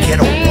let it get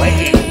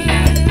away.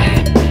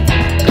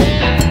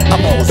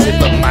 I'm gonna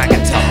zip up my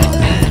guitar.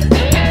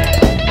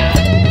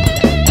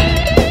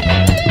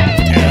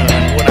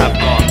 And when I've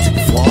gone too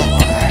far,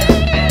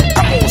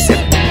 I'm gonna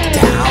zip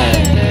down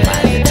my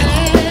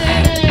guitar.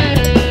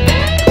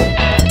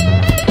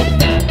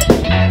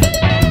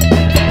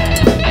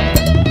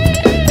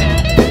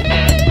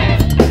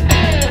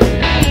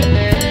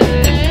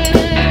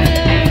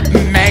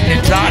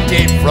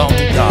 Magnetrati from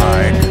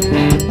dark.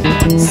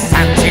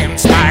 Send him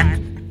spark,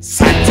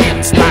 send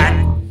him spark.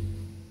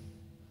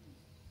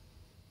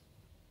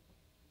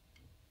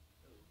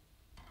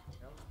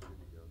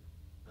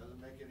 Doesn't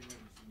make any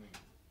difference to me.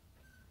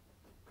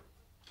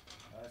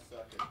 I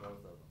suck at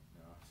both of them.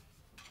 No.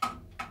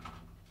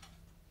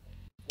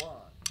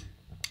 One.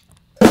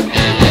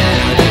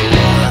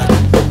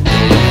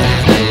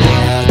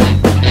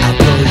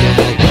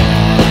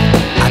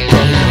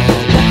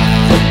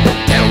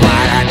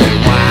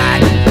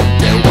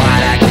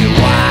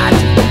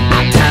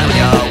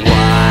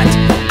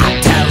 I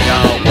tell you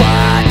what,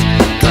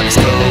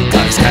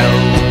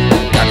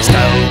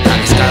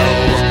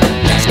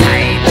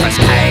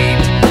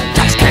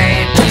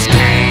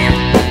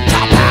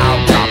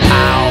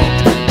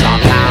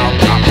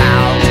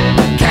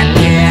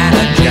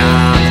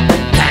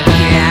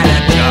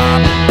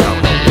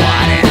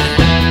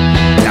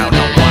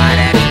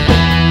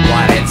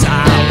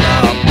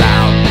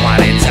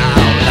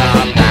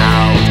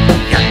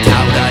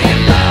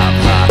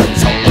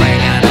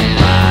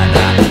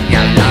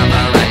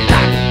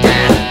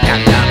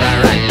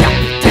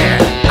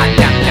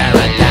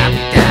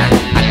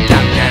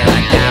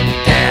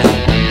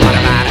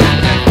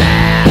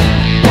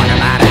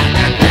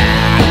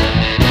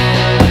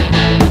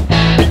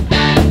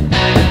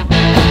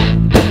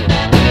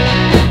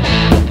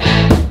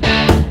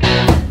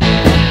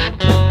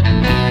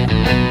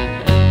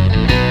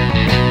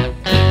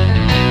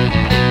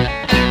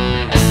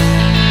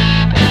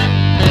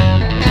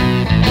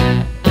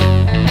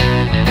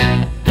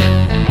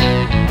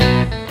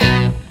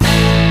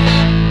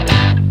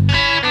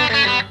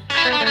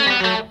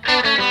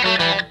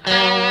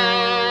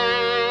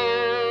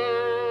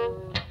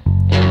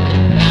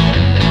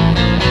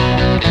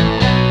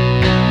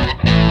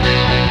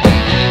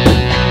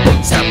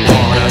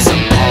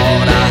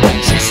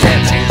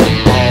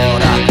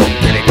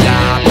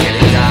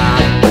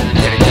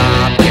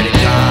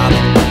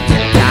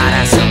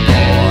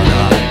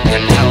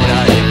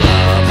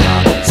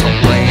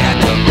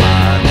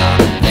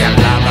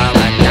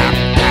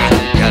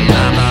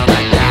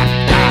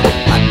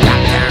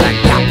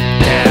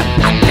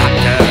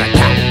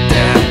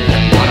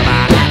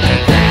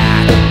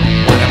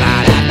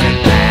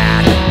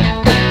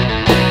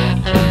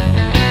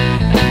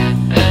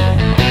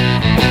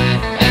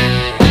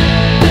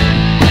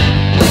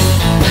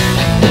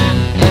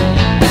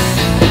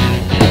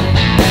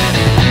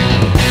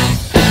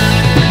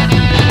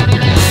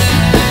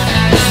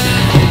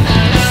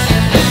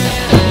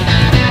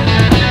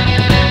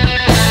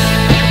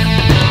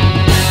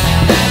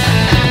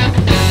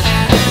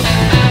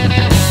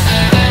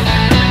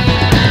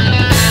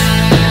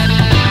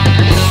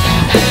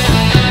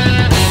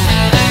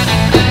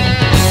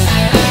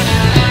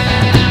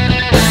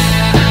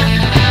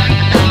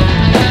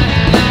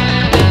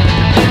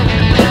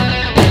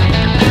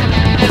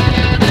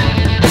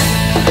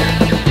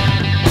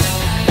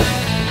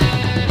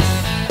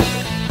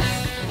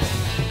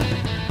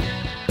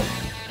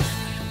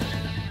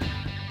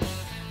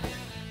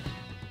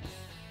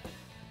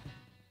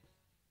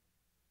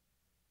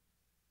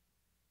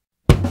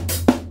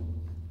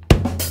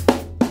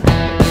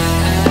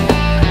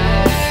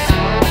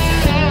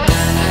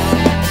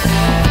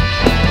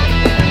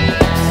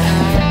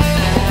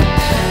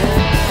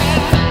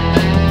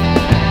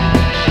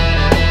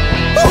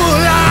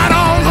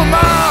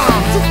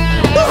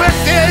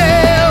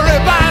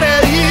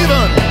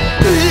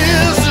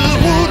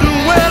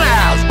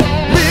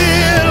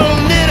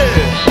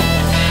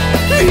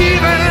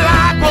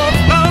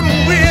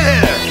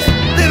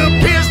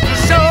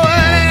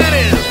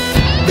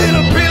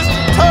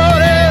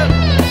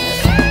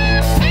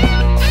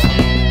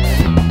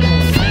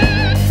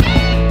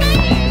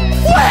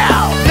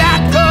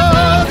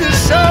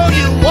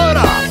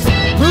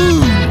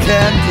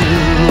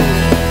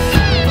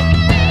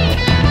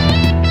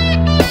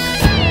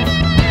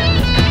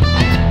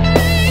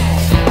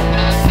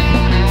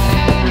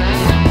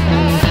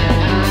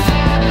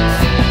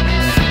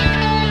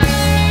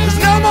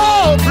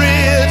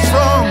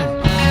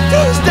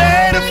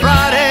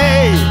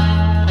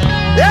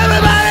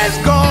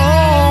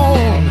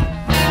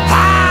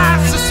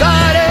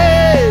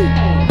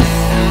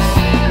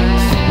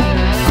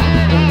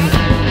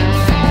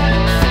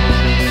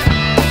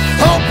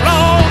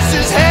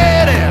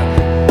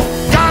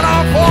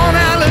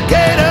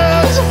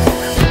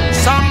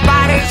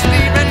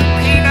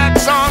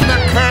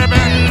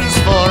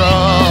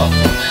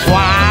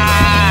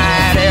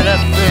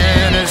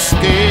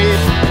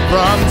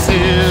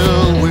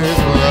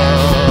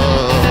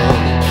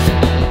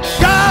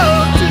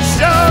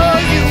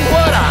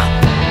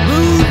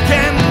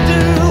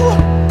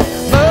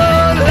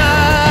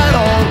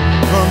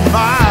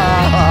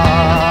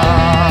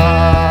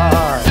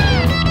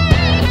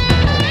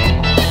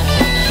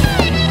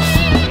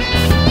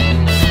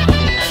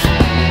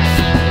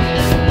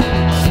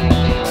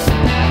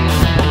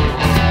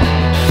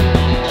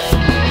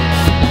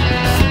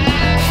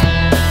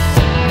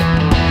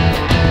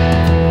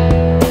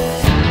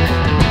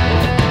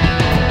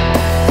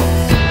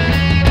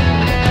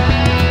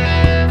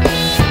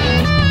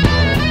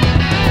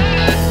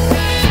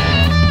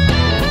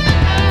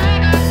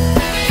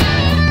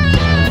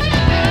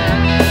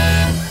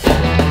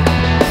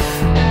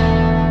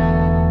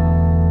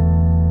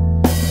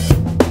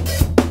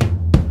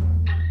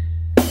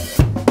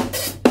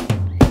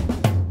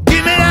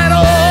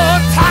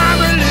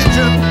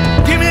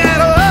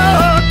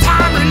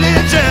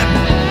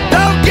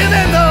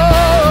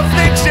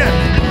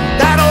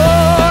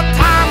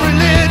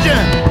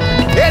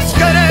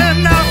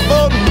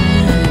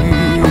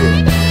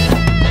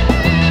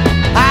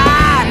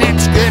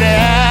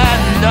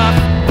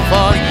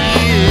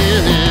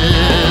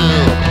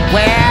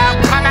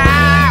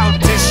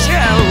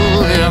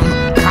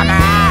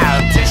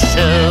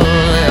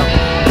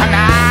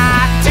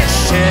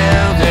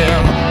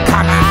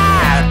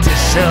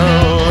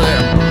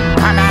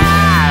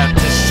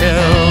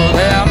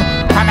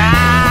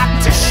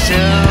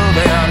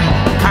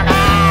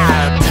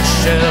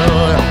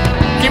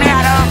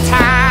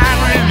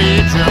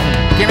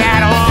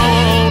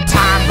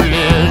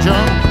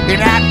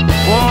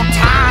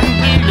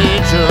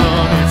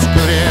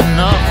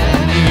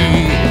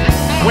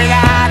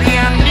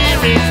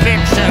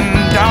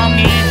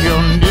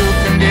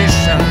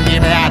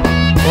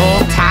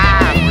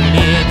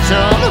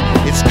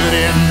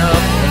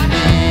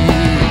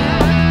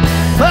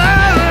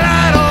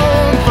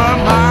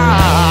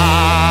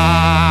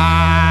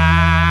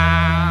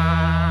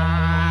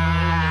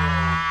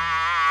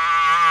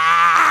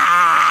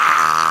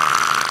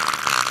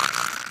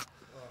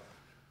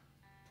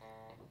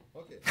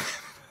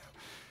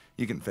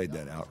 You can fade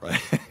that out, right?